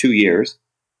 almost 2 years,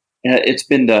 it's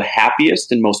been the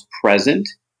happiest and most present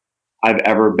I've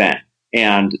ever been.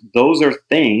 And those are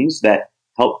things that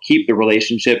help keep the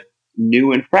relationship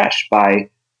new and fresh by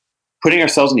putting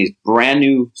ourselves in these brand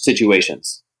new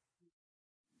situations.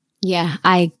 Yeah,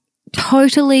 I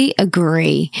totally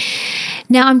agree.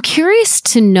 Now, I'm curious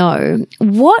to know,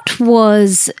 what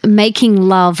was making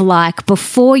love like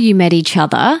before you met each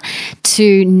other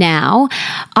to now?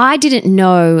 I didn't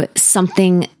know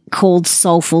something called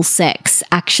soulful sex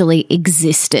actually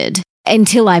existed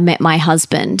until I met my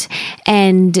husband.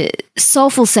 And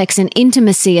soulful sex and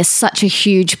intimacy are such a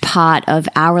huge part of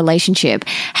our relationship.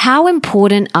 How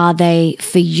important are they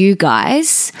for you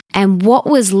guys? And what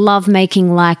was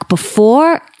lovemaking like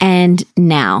before and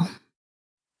now?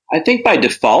 I think by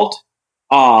default,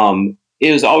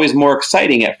 it was always more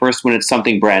exciting at first when it's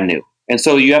something brand new. And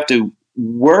so you have to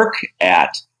work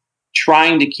at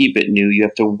trying to keep it new. You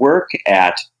have to work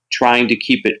at trying to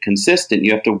keep it consistent.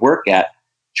 You have to work at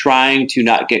trying to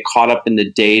not get caught up in the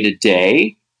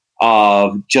day-to-day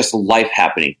of just life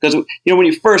happening. Because, when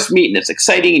you first meet and it's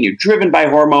exciting and you're driven by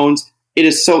hormones, it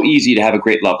is so easy to have a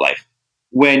great love life.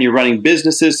 When you're running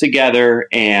businesses together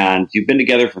and you've been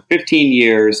together for 15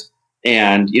 years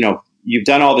and, you've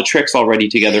done all the tricks already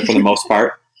together for the most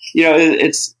part,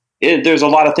 there's a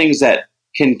lot of things that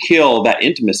can kill that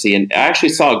intimacy. And I actually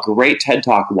saw a great TED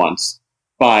Talk once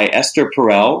by Esther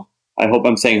Perel, I hope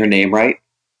I'm saying her name right,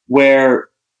 where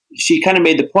she kind of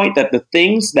made the point that the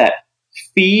things that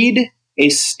feed a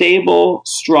stable,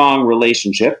 strong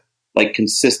relationship, like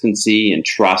consistency and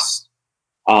trust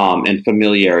and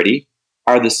familiarity,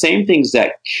 are the same things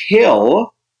that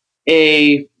kill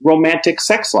a romantic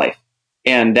sex life.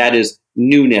 And that is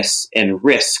newness and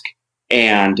risk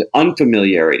and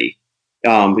unfamiliarity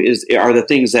are the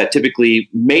things that typically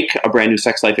make a brand new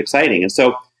sex life exciting. And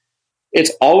so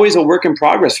it's always a work in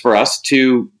progress for us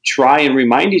to try and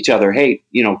remind each other, hey,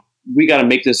 we got to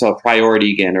make this a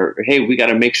priority again, or hey, we got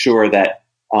to make sure that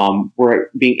we're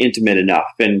being intimate enough.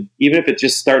 And even if it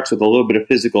just starts with a little bit of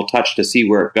physical touch to see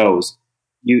where it goes,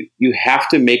 you have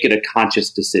to make it a conscious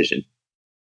decision.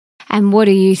 And what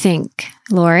do you think,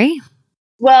 Lori?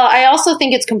 Well, I also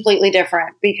think it's completely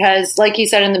different because, like you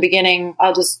said in the beginning,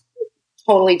 I'll just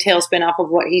totally tailspin off of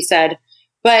what he said.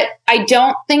 But I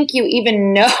don't think you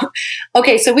even know.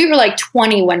 Okay, so we were like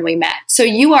 20 when we met. So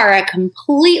you are a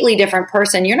completely different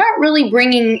person. You're not really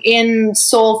bringing in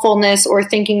soulfulness or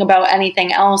thinking about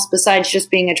anything else besides just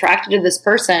being attracted to this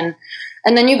person.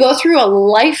 And then you go through a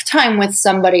lifetime with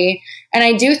somebody. And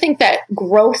I do think that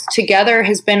growth together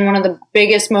has been one of the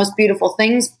biggest, most beautiful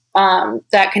things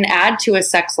that can add to a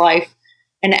sex life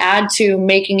and add to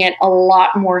making it a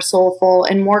lot more soulful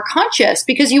and more conscious,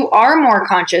 because you are more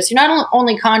conscious. You're not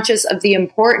only conscious of the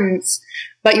importance,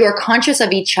 but you're conscious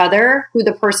of each other, who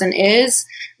the person is.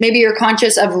 Maybe you're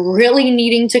conscious of really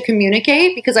needing to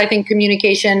communicate, because I think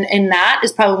communication in that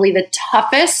is probably the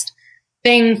toughest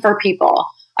thing for people.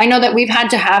 I know that we've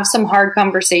had to have some hard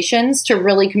conversations to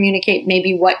really communicate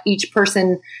maybe what each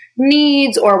person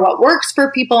needs or what works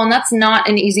for people. And that's not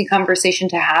an easy conversation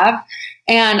to have.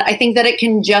 And I think that it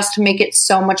can just make it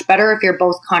so much better if you're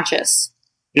both conscious.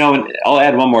 And I'll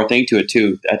add one more thing to it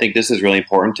too. I think this is really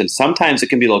important. And sometimes it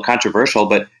can be a little controversial,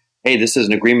 but hey, this is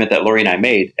an agreement that Lori and I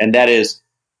made. And that is,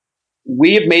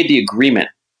 we have made the agreement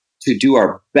to do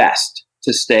our best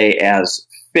to stay as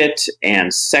fit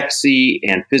and sexy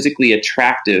and physically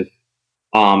attractive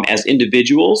as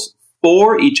individuals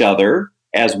for each other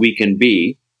as we can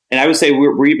be. And I would say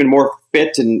we're even more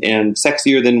fit and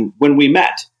sexier than when we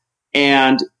met.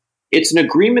 And it's an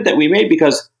agreement that we made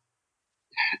because,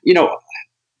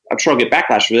 I'm sure I'll get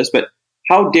backlash for this, but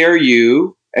how dare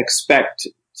you expect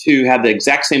to have the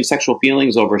exact same sexual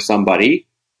feelings over somebody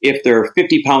if they're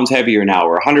 50 pounds heavier now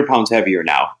or 100 pounds heavier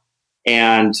now?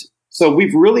 And so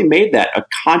we've really made that a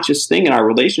conscious thing in our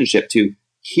relationship to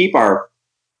keep our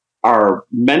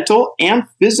mental and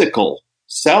physical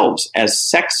selves as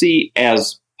sexy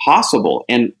as possible.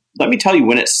 And let me tell you,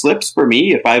 when it slips for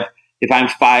me, if I'm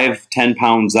 5-10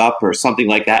 pounds up or something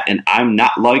like that, and I'm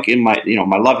not liking my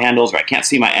love handles, or I can't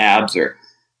see my abs, or,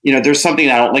 there's something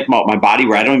that I don't like about my body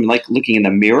where I don't even like looking in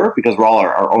the mirror because we're all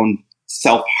our own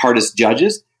self hardest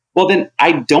judges. well, then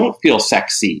I don't feel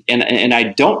sexy and I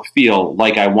don't feel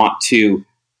like I want to,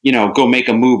 go make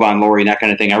a move on Lori and that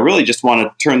kind of thing. I really just want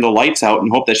to turn the lights out and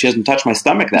hope that she doesn't touch my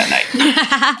stomach that night.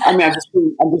 I mean,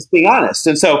 I'm just being honest.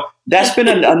 And so that's been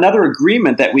another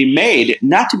agreement that we made,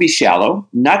 not to be shallow,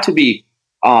 not to be,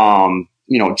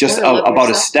 just about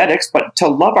aesthetics, but to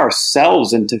love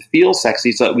ourselves and to feel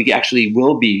sexy so that we actually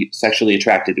will be sexually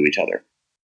attracted to each other.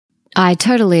 I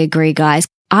totally agree, guys.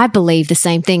 I believe the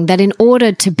same thing, that in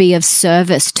order to be of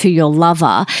service to your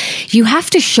lover, you have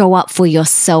to show up for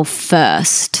yourself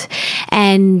first.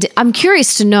 And I'm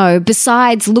curious to know,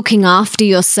 besides looking after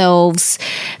yourselves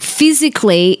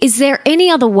physically, is there any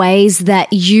other ways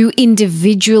that you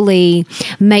individually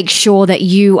make sure that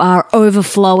you are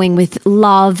overflowing with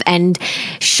love and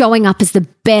showing up as the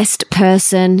best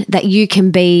person that you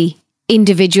can be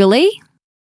individually?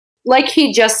 Like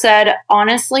he just said,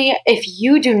 honestly, if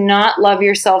you do not love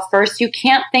yourself first, you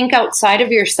can't think outside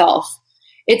of yourself.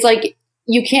 It's like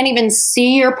you can't even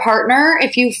see your partner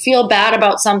if you feel bad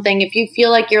about something, if you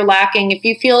feel like you're lacking, if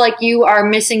you feel like you are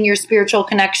missing your spiritual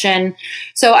connection.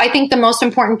 So I think the most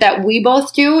important that we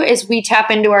both do is we tap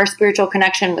into our spiritual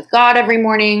connection with God every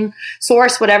morning,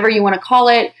 source, whatever you want to call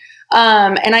it.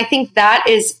 And I think that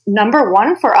is number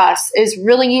one for us, is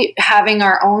really having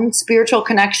our own spiritual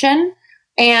connection.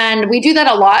 And we do that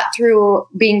a lot through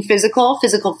being physical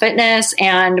fitness,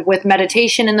 and with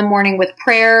meditation in the morning, with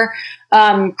prayer.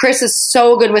 Chris is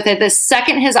so good with it. The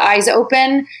second his eyes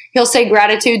open, he'll say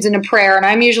gratitudes in a prayer. And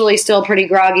I'm usually still pretty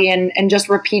groggy and just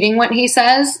repeating what he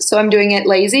says. So I'm doing it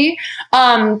lazy.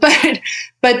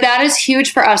 But that is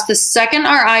huge for us. The second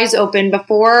our eyes open,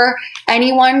 before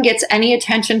anyone gets any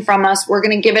attention from us, we're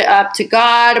going to give it up to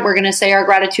God. We're going to say our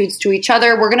gratitudes to each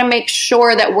other. We're going to make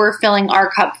sure that we're filling our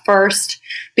cup first.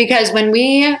 Because when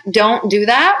we don't do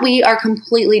that, we are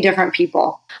completely different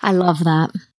people. I love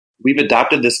that. We've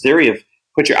adopted this theory of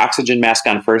put your oxygen mask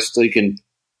on first so you can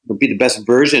be the best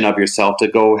version of yourself to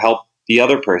go help the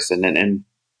other person. And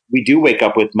we do wake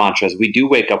up with mantras. We do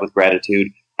wake up with gratitude.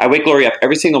 I wake Lori up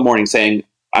every single morning saying,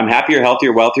 I'm happier,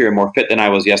 healthier, wealthier, and more fit than I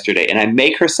was yesterday. And I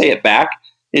make her say it back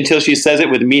until she says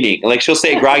it with meaning. Like she'll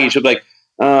say it groggy. She'll be like,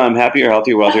 I'm happier,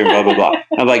 healthier, wealthier, blah, blah, blah.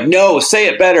 I'm like, no, say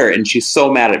it better. And she's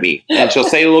so mad at me. And she'll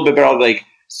say it a little bit better. I'll be like,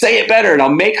 say it better. And I'll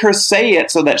make her say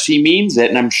it so that she means it.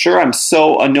 And I'm sure I'm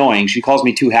so annoying. She calls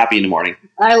me too happy in the morning.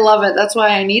 I love it. That's why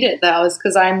I need it, though, is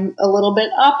because I'm a little bit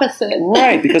opposite.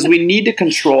 Right, because we need to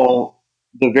control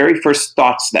the very first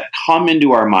thoughts that come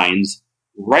into our minds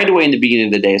right away in the beginning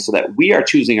of the day so that we are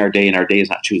choosing our day and our day is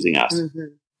not choosing us.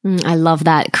 Mm-hmm. I love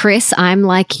that. Chris, I'm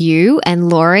like you, and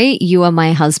Lori, you are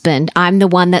my husband. I'm the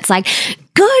one that's like,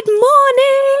 good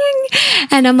morning.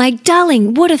 And I'm like,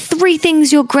 darling, what are 3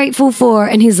 things you're grateful for?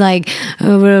 And he's like,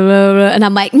 oh, blah, blah, blah. And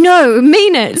I'm like, no,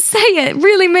 mean it. Say it.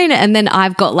 Really mean it. And then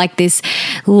I've got like this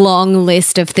long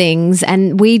list of things,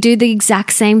 and we do the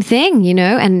exact same thing,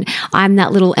 and I'm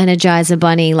that little Energizer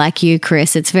bunny like you,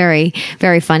 Chris. It's very,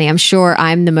 very funny. I'm sure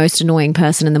I'm the most annoying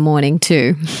person in the morning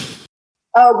too.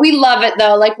 Oh, we love it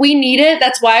though. Like we need it.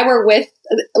 That's why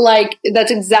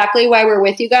that's exactly why we're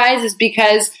with you guys, is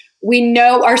because we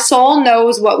know our soul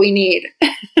knows what we need.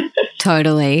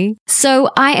 Totally. So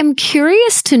I am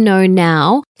curious to know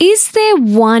now, is there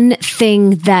one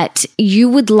thing that you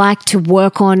would like to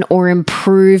work on or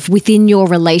improve within your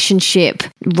relationship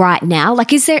right now?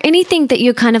 Like, is there anything that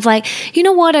you're kind of like, you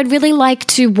know what, I'd really like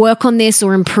to work on this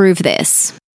or improve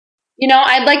this?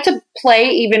 I'd like to play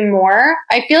even more.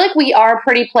 I feel like we are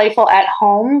pretty playful at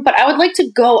home, but I would like to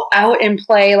go out and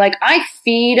play. Like I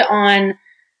feed on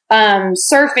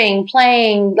surfing,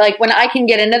 playing, like when I can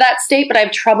get into that state, but I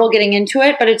have trouble getting into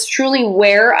it. But it's truly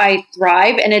where I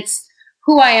thrive, and it's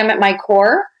who I am at my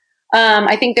core.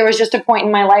 I think there was just a point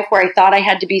in my life where I thought I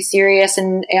had to be serious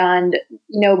and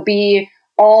be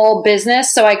all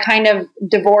business. So I kind of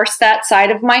divorced that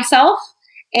side of myself.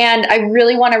 And I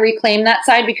really want to reclaim that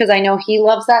side because I know he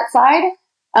loves that side.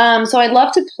 So I'd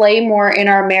love to play more in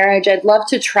our marriage. I'd love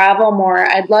to travel more.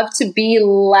 I'd love to be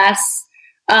less.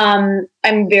 I'm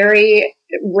very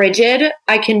rigid.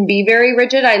 I can be very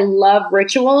rigid. I love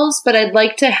rituals, but I'd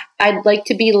like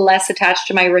to be less attached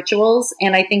to my rituals.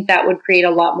 And I think that would create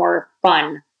a lot more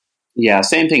fun. Yeah,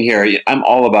 same thing here. I'm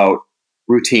all about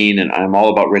routine and I'm all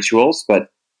about rituals, but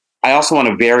I also want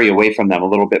to vary away from them a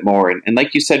little bit more. And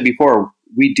like you said before,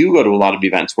 we do go to a lot of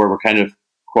events where we're kind of,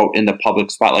 quote, in the public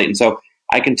spotlight. And so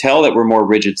I can tell that we're more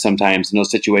rigid sometimes in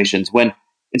those situations when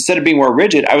instead of being more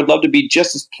rigid, I would love to be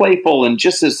just as playful and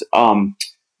just as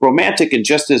romantic and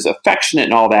just as affectionate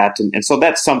and all that. And so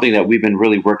that's something that we've been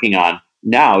really working on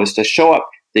now, is to show up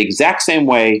the exact same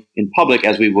way in public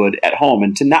as we would at home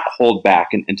and to not hold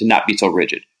back and to not be so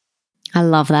rigid. I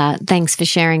love that. Thanks for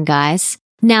sharing, guys.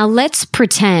 Now let's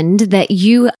pretend that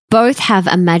you both have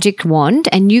a magic wand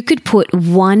and you could put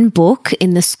one book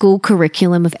in the school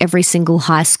curriculum of every single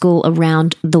high school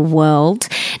around the world.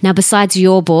 Now, besides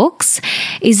your books,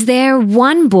 is there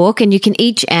one book, and you can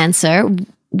each answer,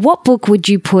 what book would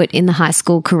you put in the high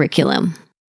school curriculum?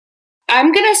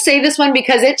 I'm going to say this one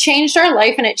because it changed our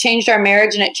life and it changed our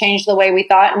marriage and it changed the way we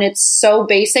thought. And it's so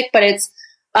basic, but it's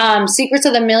Secrets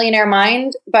of the Millionaire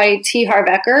Mind by T. Harv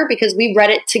Eker, because we read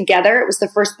it together. It was the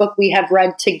first book we have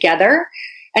read together.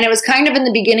 And it was kind of in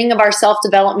the beginning of our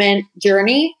self-development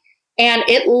journey. And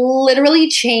it literally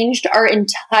changed our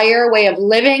entire way of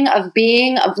living, of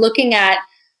being, of looking at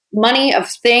money, of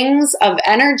things, of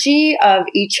energy, of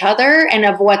each other, and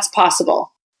of what's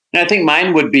possible. And I think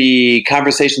mine would be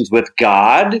Conversations with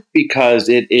God, because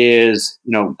it is,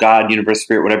 God, universe,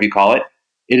 spirit, whatever you call it.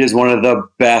 It is one of the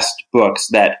best books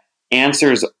that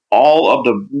answers all of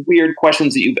the weird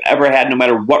questions that you've ever had, no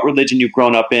matter what religion you've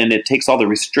grown up in. It takes all the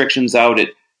restrictions out. It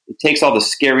takes all the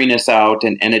scariness out,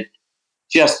 and it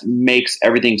just makes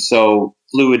everything so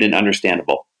fluid and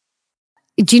understandable.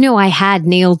 Do you know I had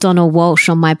Neale Donald Walsch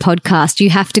on my podcast? You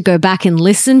have to go back and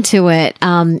listen to it.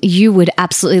 You would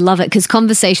absolutely love it, because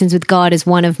Conversations with God is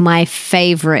one of my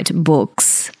favorite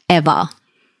books ever.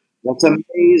 That's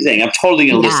amazing. I'm totally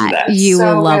going to listen to that. You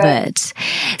will love it.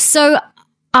 So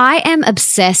I am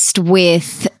obsessed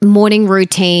with morning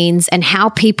routines and how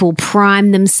people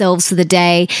prime themselves for the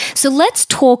day. So let's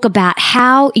talk about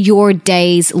how your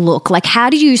days look. Like, how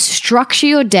do you structure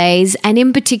your days? And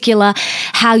in particular,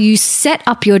 how you set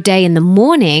up your day in the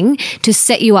morning to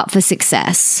set you up for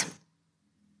success.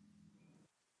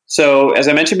 So as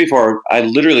I mentioned before, I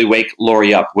literally wake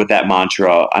Lori up with that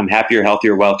mantra. I'm happier,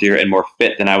 healthier, wealthier, and more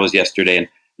fit than I was yesterday. And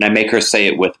I make her say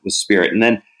it with spirit. And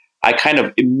then I kind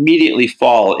of immediately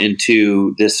fall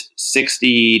into this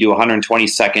 60 to 120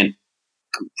 second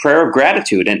prayer of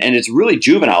gratitude. And it's really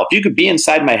juvenile. If you could be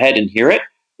inside my head and hear it,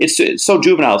 it's so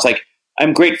juvenile. It's like,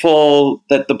 I'm grateful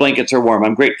that the blankets are warm.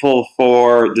 I'm grateful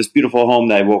for this beautiful home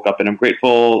that I woke up in. I'm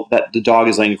grateful that the dog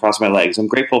is laying across my legs. I'm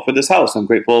grateful for this house. I'm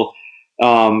grateful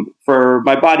for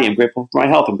my body. I'm grateful for my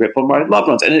health. I'm grateful for my loved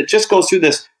ones. And it just goes through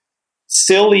this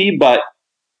silly but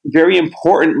very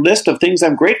important list of things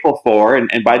I'm grateful for.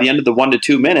 And by the end of the 1 to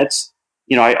 2 minutes,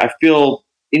 I feel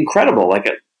incredible, like,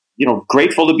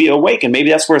 grateful to be awake. And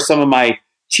maybe that's where some of my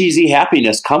cheesy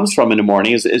happiness comes from in the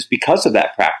morning is because of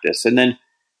that practice. And then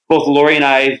both Lori and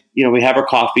I, we have our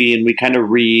coffee and we kind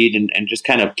of read and just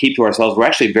kind of keep to ourselves. We're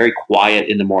actually very quiet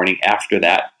in the morning after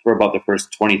that for about the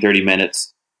first 20, 30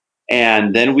 minutes.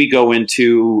 And then we go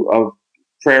into a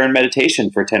prayer and meditation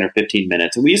for 10 or 15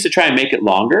 minutes. And we used to try and make it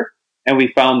longer. And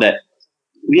we found that,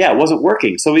 it wasn't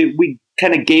working. So we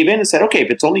kind of gave in and said, okay,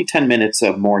 if it's only 10 minutes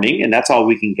of morning and that's all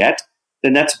we can get,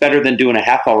 then that's better than doing a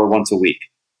half hour once a week.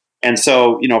 And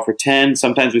so, for 10,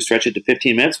 sometimes we stretch it to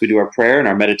 15 minutes. We do our prayer and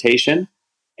our meditation.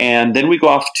 And then we go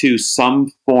off to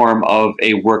some form of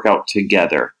a workout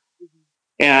together.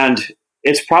 And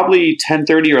it's probably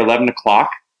 10:30 or 11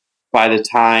 o'clock by the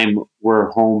time we're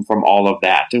home from all of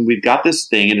that. And we've got this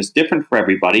thing, and it's different for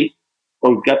everybody,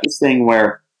 but we've got this thing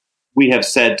where we have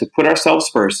said to put ourselves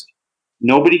first.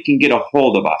 Nobody can get a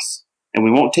hold of us, and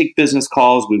we won't take business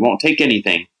calls. We won't take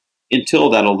anything until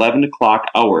that 11 o'clock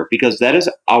hour, because that is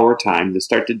our time to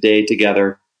start the day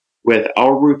together with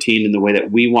our routine in the way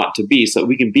that we want to be, so that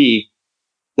we can be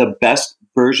the best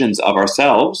versions of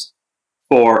ourselves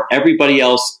for everybody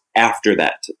else after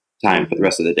that time for the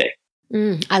rest of the day.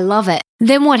 I love it.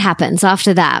 Then what happens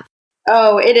after that?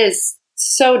 Oh, it is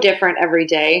so different every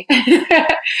day.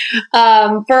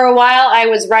 For a while I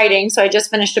was writing, so I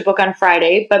just finished a book on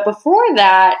Friday. But before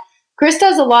that, Chris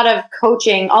does a lot of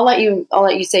coaching. I'll let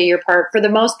you say your part. For the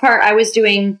most part, I was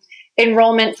doing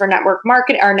enrollment for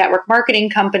our network marketing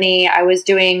company. I was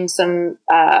doing some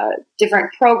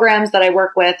different programs that I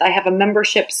work with. I have a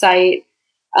membership site.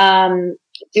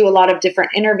 Do a lot of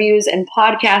different interviews and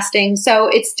podcasting. So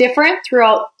it's different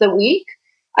throughout the week.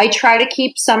 I try to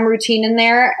keep some routine in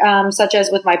there, such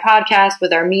as with my podcast,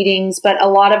 with our meetings, but a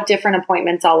lot of different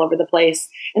appointments all over the place.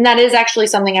 And that is actually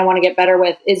something I want to get better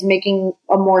with, is making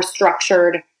a more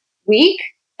structured week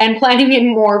and planning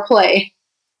in more play.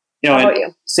 How about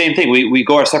you? Same thing. We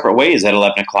go our separate ways at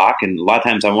 11 o'clock, and a lot of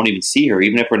times I won't even see her,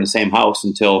 even if we're in the same house,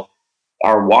 until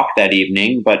our walk that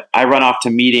evening. But I run off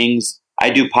to meetings. I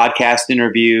do podcast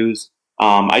interviews.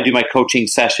 I do my coaching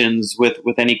sessions with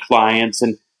any clients,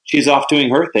 and she's off doing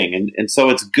her thing. And so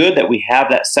it's good that we have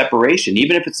that separation,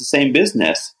 even if it's the same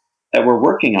business that we're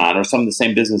working on or some of the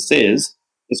same businesses.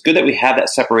 It's good that we have that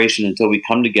separation until we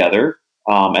come together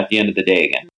at the end of the day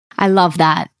again. I love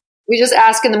that. We just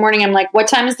ask in the morning. I'm like, what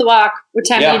time is the walk? What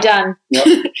time are you done? Yep.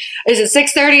 Is it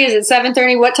 6:30? Is it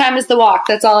 7:30? What time is the walk?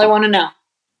 That's all I want to know.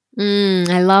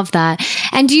 I love that.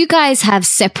 And do you guys have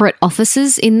separate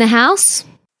offices in the house?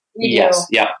 Yes.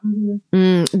 Yeah.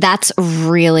 That's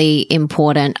really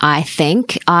important, I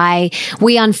think.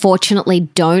 We unfortunately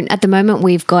don't at the moment.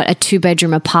 We've got a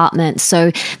 2-bedroom apartment.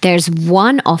 So there's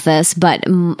one office, but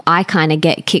I kind of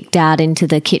get kicked out into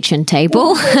the kitchen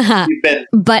table.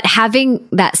 But having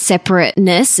that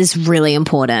separateness is really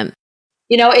important.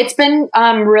 It's been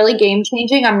really game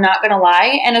changing. I'm not going to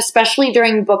lie. And especially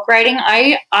during book writing,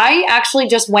 I actually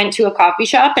just went to a coffee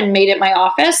shop and made it my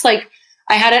office. Like,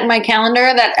 I had it in my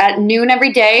calendar that at noon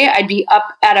every day, I'd be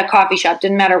up at a coffee shop.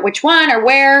 Didn't matter which one or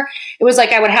where. It was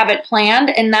like I would have it planned.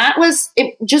 And that was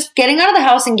it, just getting out of the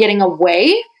house and getting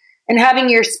away and having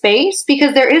your space,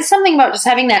 because there is something about just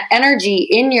having that energy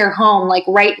in your home, like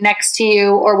right next to you,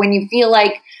 or when you feel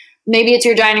like maybe it's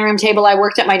your dining room table. I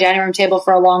worked at my dining room table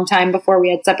for a long time before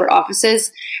we had separate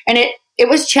offices. And it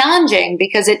was challenging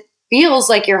because it feels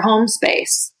like your home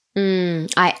space.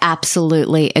 I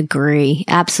absolutely agree.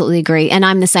 Absolutely agree. And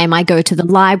I'm the same. I go to the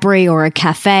library or a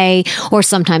cafe or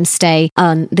sometimes stay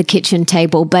on the kitchen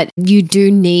table, but you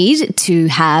do need to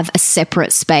have a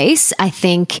separate space. I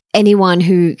think anyone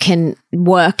who can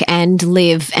work and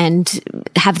live and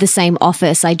have the same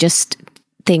office, I just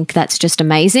think that's just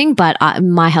amazing. But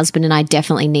my husband and I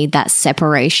definitely need that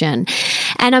separation.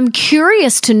 And I'm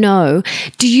curious to know,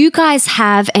 do you guys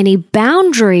have any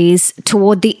boundaries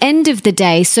toward the end of the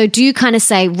day? So do you kind of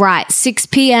say, right, 6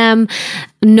 p.m.,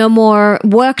 no more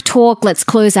work talk, let's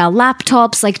close our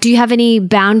laptops? Like, do you have any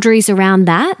boundaries around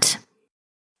that?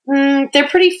 They're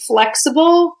pretty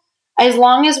flexible. As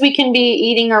long as we can be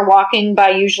eating or walking by,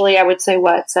 usually I would say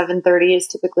 7:30 is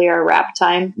typically our wrap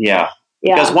time. Yeah.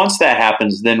 Because once that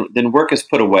happens, then work is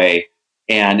put away,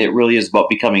 and it really is about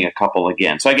becoming a couple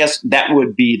again. So I guess that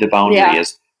would be the boundary.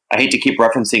 Is I hate to keep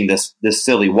referencing this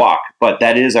silly walk, but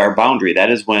that is our boundary.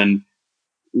 That is when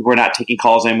we're not taking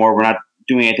calls anymore. We're not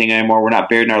doing anything anymore. We're not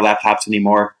buried in our laptops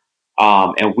anymore,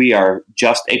 and we are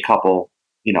just a couple.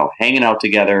 Hanging out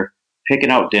together,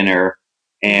 picking out dinner,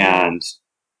 and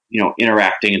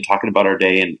interacting and talking about our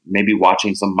day, and maybe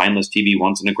watching some mindless TV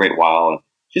once in a great while. And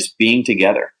just being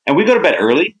together. And we go to bed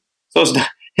early, so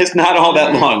it's not all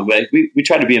that long. But we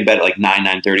try to be in bed at like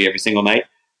 9:30 every single night.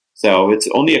 So it's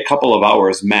only a couple of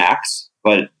hours max,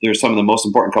 but they're some of the most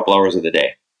important couple hours of the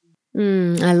day.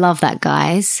 I love that,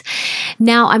 guys.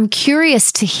 Now, I'm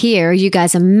curious to hear, you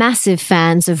guys are massive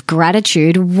fans of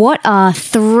gratitude. What are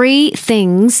 3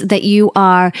 things that you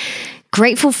are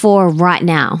grateful for right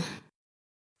now?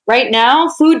 Right now,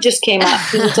 food just came up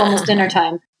because it's almost dinner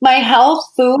time. My health,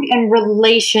 food, and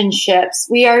relationships.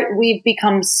 We've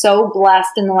become so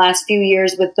blessed in the last few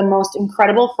years with the most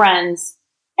incredible friends,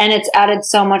 and it's added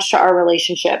so much to our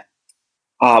relationship.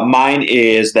 Mine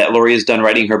is that Lori is done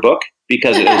writing her book,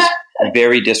 because it was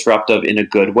very disruptive in a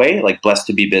good way, like blessed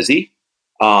to be busy.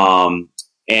 And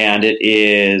it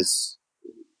is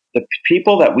the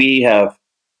people that we have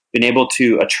been able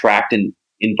to attract and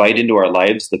invite into our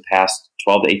lives the past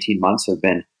 12 to 18 months have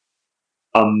been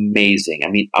amazing. I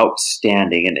mean,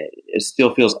 outstanding. And it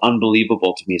still feels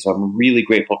unbelievable to me. So I'm really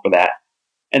grateful for that.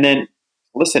 And then,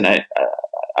 listen,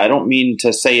 I don't mean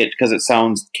to say it because it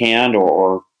sounds canned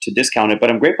or to discount it, but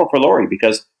I'm grateful for Lori,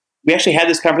 because we actually had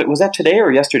this conversation. Was that today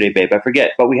or yesterday, babe? I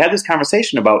forget. But we had this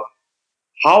conversation about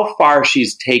how far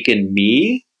she's taken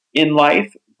me in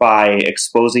life by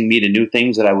exposing me to new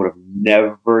things that I would have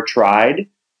never tried,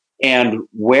 and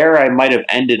where I might have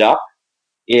ended up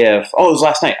it was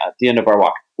last night at the end of our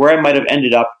walk, where I might have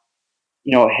ended up,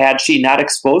 had she not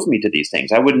exposed me to these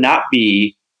things. I would not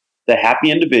be the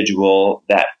happy individual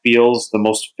that feels the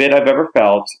most fit I've ever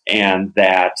felt, and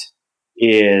that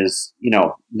is,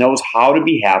 knows how to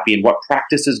be happy and what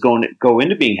practices go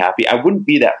into being happy. I wouldn't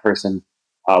be that person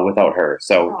without her.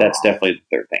 So that's definitely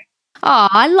the third thing. Oh,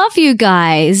 I love you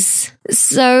guys.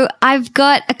 So I've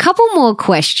got a couple more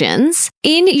questions.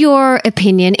 In your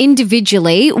opinion,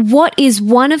 individually, what is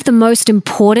one of the most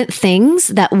important things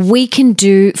that we can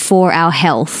do for our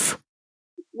health?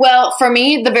 Well, for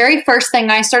me, the very first thing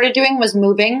I started doing was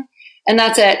moving, and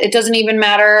that's it. It doesn't even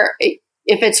matter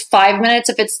if it's 5 minutes,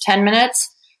 if it's 10 minutes.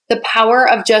 The power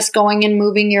of just going and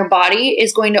moving your body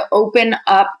is going to open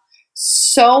up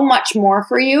so much more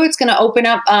for you. It's going to open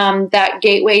up that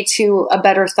gateway to a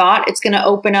better thought. It's going to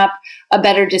open up a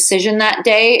better decision that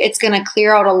day. It's going to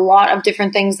clear out a lot of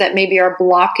different things that maybe are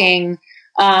blocking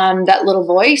that little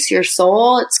voice, your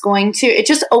soul. It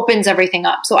just opens everything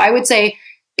up. So I would say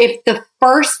if the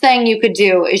first thing you could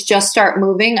do is just start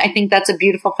moving, I think that's a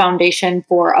beautiful foundation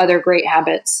for other great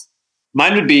habits.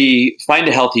 Mine would be find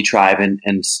a healthy tribe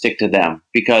and stick to them,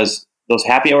 because those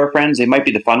happy hour friends, they might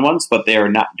be the fun ones, but they are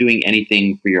not doing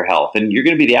anything for your health. And you're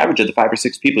going to be the average of the 5 or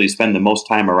 6 people you spend the most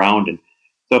time around. And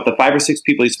so if the 5 or 6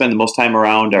 people you spend the most time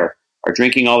around are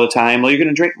drinking all the time, well, you're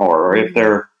going to drink more. Or if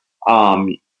they're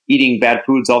eating bad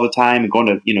foods all the time and going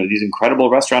to, these incredible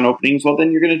restaurant openings, well,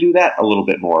 then you're going to do that a little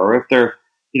bit more. Or if they're,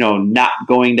 not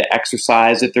going to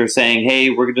exercise, if they're saying, hey,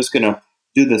 we're just going to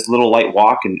do this little light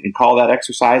walk and call that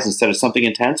exercise instead of something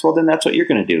intense, well, then that's what you're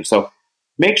going to do. So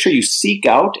make sure you seek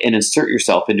out and insert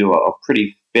yourself into a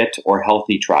pretty fit or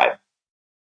healthy tribe.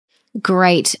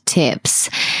 Great tips.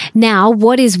 Now,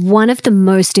 what is one of the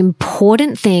most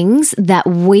important things that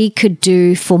we could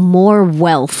do for more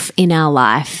wealth in our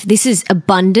life? This is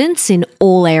abundance in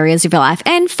all areas of your life,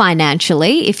 and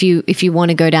financially, if you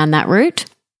want to go down that route.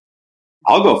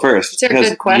 I'll go first. It's a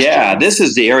good question. Yeah, this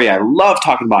is the area I love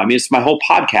talking about. I mean, it's my whole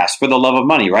podcast, For the Love of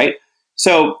Money, right?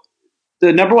 So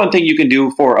the number one thing you can do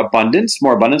for more abundance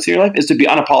in your life, is to be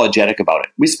unapologetic about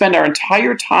it. We spend our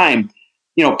entire time,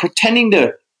 pretending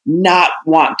to not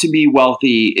want to be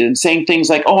wealthy and saying things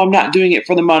like, oh, I'm not doing it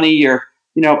for the money, or,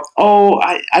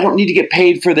 I don't need to get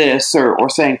paid for this, or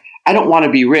saying, I don't want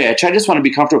to be rich. I just want to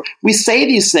be comfortable. We say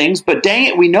these things, but dang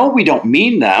it, we know we don't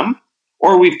mean them.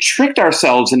 Or we've tricked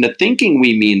ourselves into thinking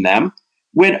we mean them,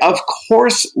 when of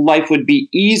course life would be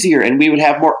easier and we would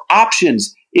have more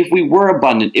options if we were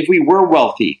abundant, if we were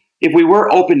wealthy, if we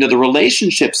were open to the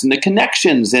relationships and the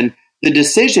connections and the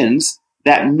decisions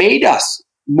that made us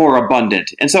more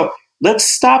abundant. And so let's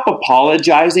stop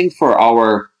apologizing for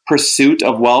our pursuit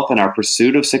of wealth and our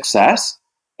pursuit of success,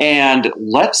 and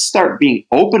let's start being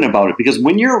open about it. Because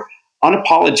when you're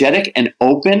unapologetic and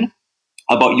open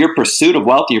about your pursuit of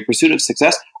wealth, your pursuit of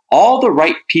success, all the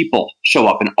right people show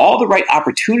up and all the right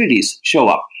opportunities show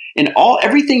up. And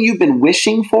everything you've been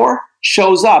wishing for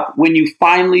shows up when you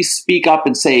finally speak up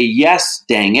and say, yes,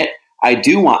 dang it, I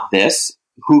do want this.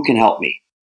 Who can help me?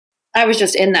 I was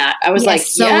just in that. I was like,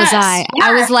 so yes, was I. yeah.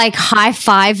 I was like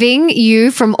high-fiving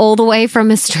you from all the way from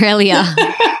Australia.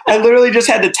 I literally just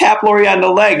had to tap Lori on the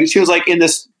leg. She was like in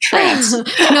this trance. No,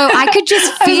 I could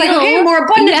just feel. I was like, okay, more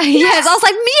abundant. Yeah, yes. I was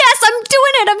like, yes, I'm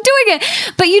doing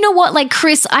it. But you know what? Like,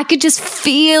 Chris, I could just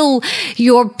feel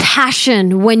your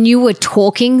passion when you were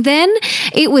talking then.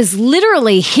 It was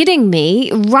literally hitting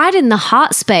me right in the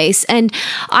heart space. And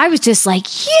I was just like,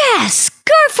 yes,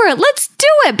 go for it. Let's do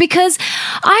it. Because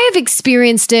I have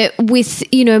experienced it with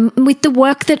the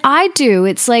work that I do.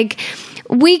 It's like,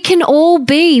 we can all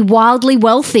be wildly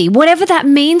wealthy, whatever that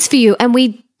means for you. And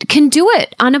we can do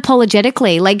it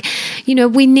unapologetically. Like,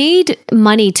 we need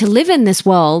money to live in this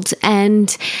world,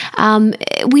 and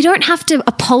we don't have to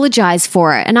apologize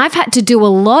for it. And I've had to do a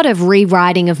lot of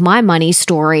rewriting of my money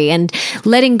story and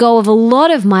letting go of a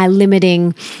lot of my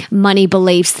limiting money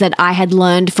beliefs that I had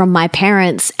learned from my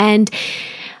parents. And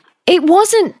it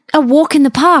wasn't a walk in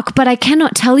the park, but I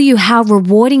cannot tell you how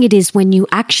rewarding it is when you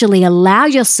actually allow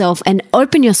yourself and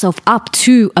open yourself up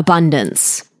to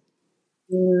abundance.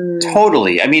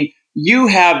 Totally. I mean, you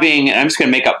having, and I'm just going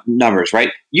to make up numbers,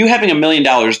 right? You having $1 million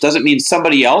doesn't mean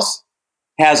somebody else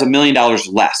has $1 million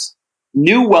less.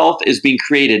 New wealth is being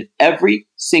created every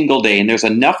single day, and there's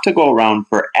enough to go around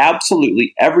for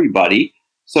absolutely everybody.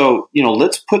 So,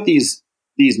 let's put these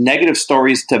negative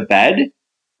stories to bed,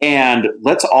 and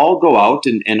let's all go out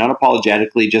and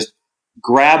unapologetically just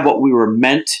grab what we were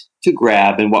meant to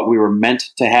grab and what we were meant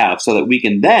to have, so that we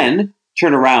can then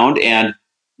turn around and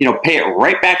pay it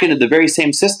right back into the very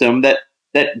same system that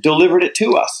delivered it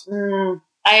to us.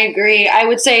 I agree. I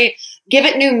would say give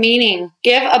it new meaning.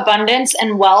 Give abundance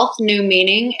and wealth new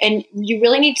meaning. And you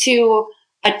really need to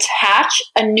attach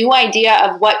a new idea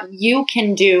of what you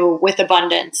can do with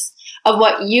abundance, of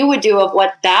what you would do, of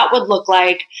what that would look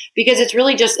like. Because it's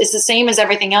really it's the same as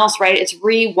everything else, right? It's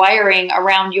rewiring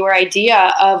around your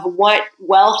idea of what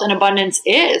wealth and abundance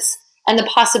is and the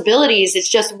possibilities. It's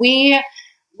just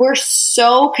we're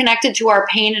so connected to our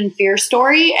pain and fear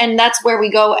story. And that's where we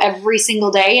go every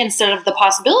single day, instead of the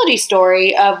possibility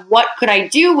story of what could I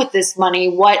do with this money?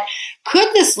 What could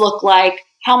this look like?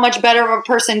 How much better of a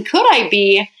person could I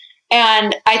be?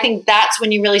 And I think that's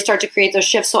when you really start to create those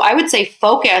shifts. So I would say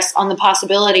focus on the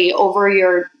possibility over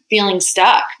your feeling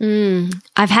stuck.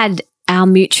 I've had our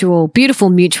beautiful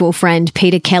mutual friend,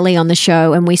 Peter Kelly, on the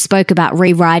show, and we spoke about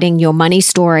rewriting your money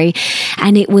story.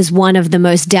 And it was one of the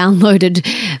most downloaded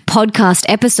podcast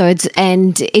episodes.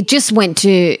 And it just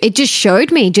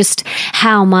showed me just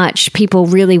how much people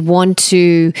really want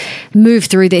to move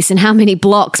through this and how many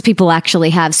blocks people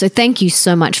actually have. So thank you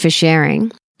so much for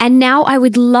sharing. And now I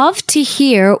would love to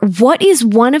hear, what is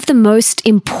one of the most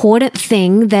important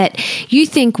thing that you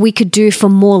think we could do for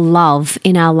more love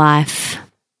in our life?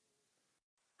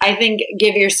 I think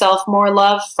give yourself more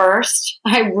love first.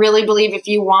 I really believe if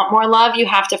you want more love, you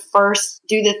have to first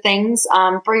do the things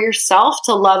for yourself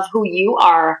to love who you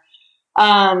are.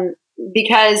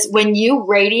 Because when you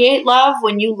radiate love,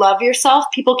 when you love yourself,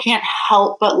 people can't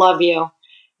help but love you.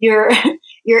 You're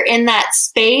in that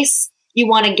space. You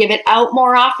want to give it out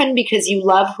more often because you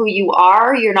love who you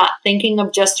are. You're not thinking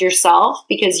of just yourself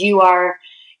because you're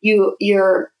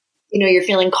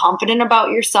feeling confident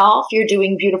about yourself. You're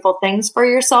doing beautiful things for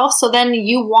yourself. So then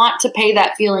you want to pay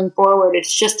that feeling forward.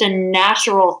 It's just a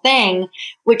natural thing,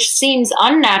 which seems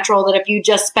unnatural that if you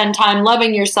just spend time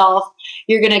loving yourself,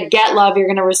 you're going to get love, you're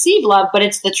going to receive love, but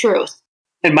it's the truth.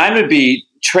 And mine would be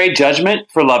trade judgment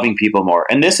for loving people more.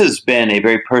 And this has been a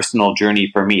very personal journey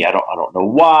for me. I don't know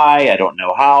why, I don't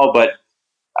know how, but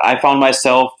I found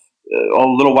myself a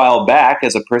little while back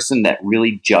as a person that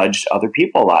really judged other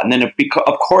people a lot. And then,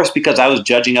 of course, because I was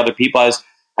judging other people,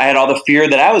 I had all the fear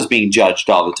that I was being judged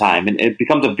all the time. And it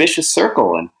becomes a vicious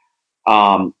circle. And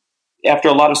after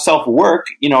a lot of self-work,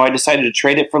 I decided to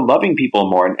trade it for loving people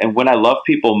more. And when I love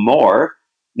people more,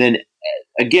 then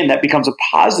again, that becomes a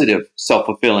positive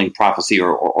self-fulfilling prophecy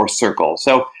or circle.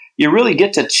 So you really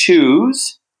get to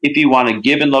choose if you want to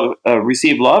give and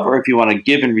receive love, or if you want to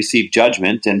give and receive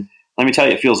judgment. And let me tell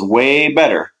you, it feels way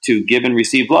better to give and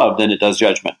receive love than it does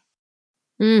judgment.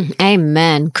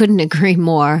 Amen. Couldn't agree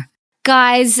more.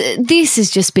 Guys, this has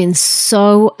just been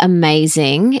so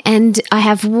amazing. And I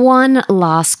have one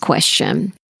last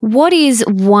question. What is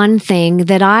one thing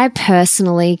that I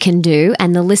personally can do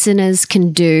and the listeners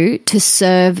can do to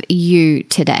serve you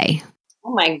today?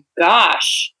 Oh my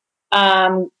gosh.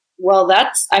 Well,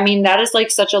 that is like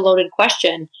such a loaded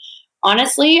question.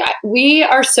 Honestly, we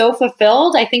are so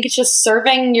fulfilled. I think it's just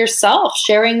serving yourself,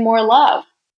 sharing more love.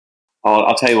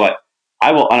 I'll tell you what,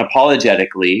 I will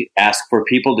unapologetically ask for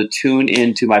people to tune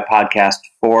into my podcast,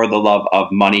 For the Love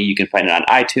of Money. You can find it on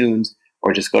iTunes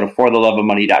or just go to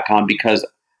fortheloveofmoney.com, because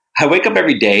I wake up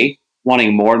every day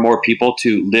wanting more and more people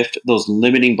to lift those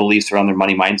limiting beliefs around their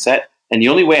money mindset. And the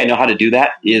only way I know how to do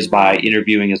that is by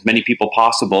interviewing as many people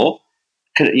possible,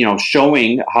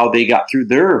 showing how they got through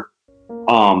their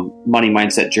money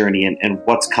mindset journey and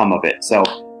what's come of it. So,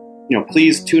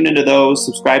 please tune into those,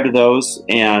 subscribe to those,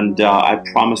 and I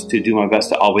promise to do my best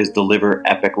to always deliver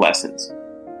epic lessons.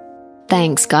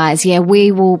 Thanks, guys. Yeah,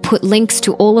 we will put links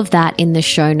to all of that in the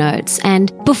show notes. And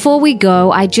before we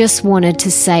go, I just wanted to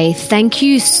say thank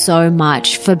you so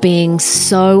much for being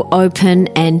so open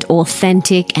and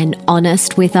authentic and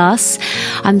honest with us.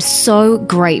 I'm so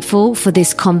grateful for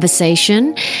this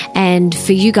conversation and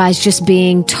for you guys just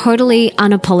being totally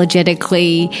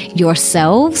unapologetically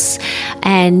yourselves.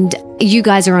 And you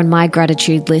guys are on my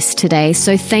gratitude list today.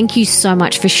 So thank you so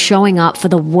much for showing up, for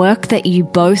the work that you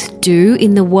both do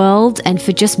in the world, and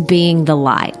for just being the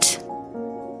light.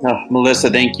 Oh,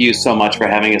 Melissa, thank you so much for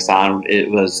having us on.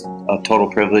 It was a total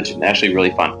privilege and actually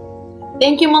really fun.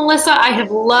 Thank you, Melissa. I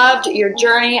have loved your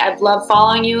journey. I've loved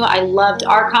following you. I loved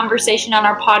our conversation on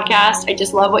our podcast. I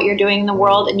just love what you're doing in the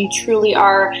world, and you truly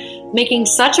are making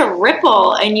such a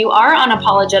ripple, and you are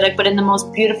unapologetic, but in the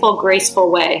most beautiful,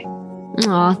 graceful way.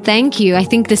 Oh, thank you. I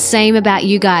think the same about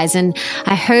you guys, and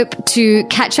I hope to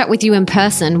catch up with you in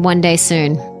person one day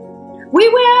soon. We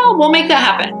will. We'll make that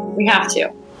happen. We have to.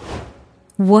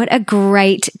 What a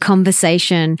great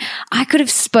conversation. I could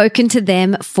have spoken to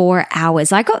them for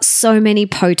hours. I got so many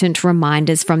potent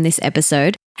reminders from this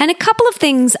episode. And a couple of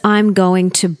things I'm going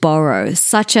to borrow,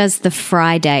 such as the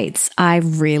fry dates. I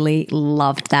really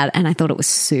loved that, and I thought it was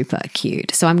super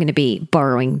cute. So I'm going to be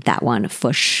borrowing that one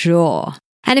for sure.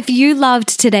 And if you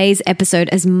loved today's episode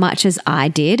as much as I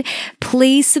did,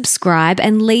 please subscribe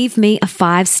and leave me a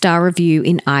 5-star review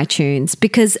in iTunes,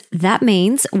 because that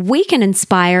means we can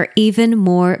inspire even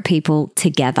more people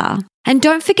together. And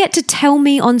don't forget to tell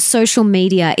me on social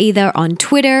media, either on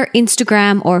Twitter,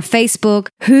 Instagram, or Facebook,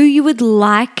 who you would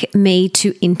like me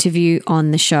to interview on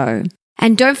the show.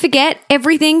 And don't forget,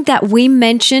 everything that we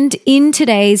mentioned in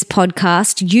today's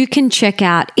podcast, you can check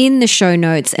out in the show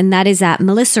notes, and that is at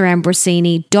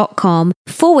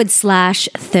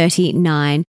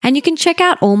melissaambrosini.com/39. And you can check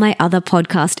out all my other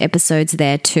podcast episodes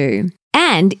there too.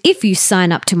 And if you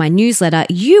sign up to my newsletter,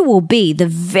 you will be the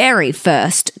very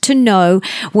first to know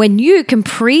when you can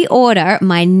pre-order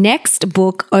my next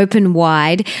book, Open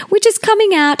Wide, which is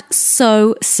coming out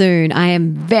so soon. I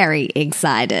am very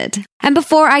excited. And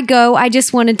before I go, I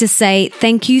just wanted to say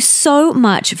thank you so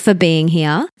much for being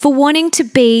here, for wanting to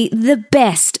be the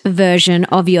best version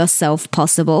of yourself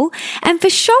possible, and for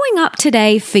showing up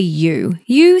today for you.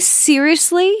 You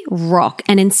seriously rock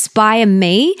and inspire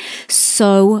me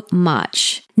so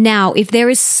much. Now, if there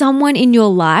is someone in your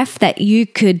life that you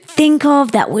could think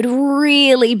of that would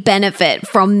really benefit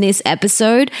from this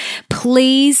episode,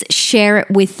 please share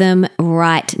it with them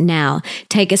right now.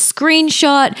 Take a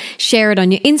screenshot, share it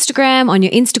on your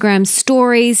Instagram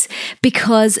stories,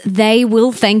 because they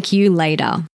will thank you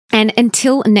later. And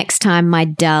until next time, my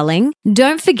darling,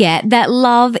 don't forget that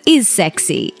love is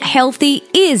sexy, healthy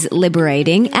is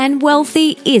liberating, and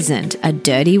wealthy isn't a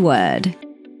dirty word.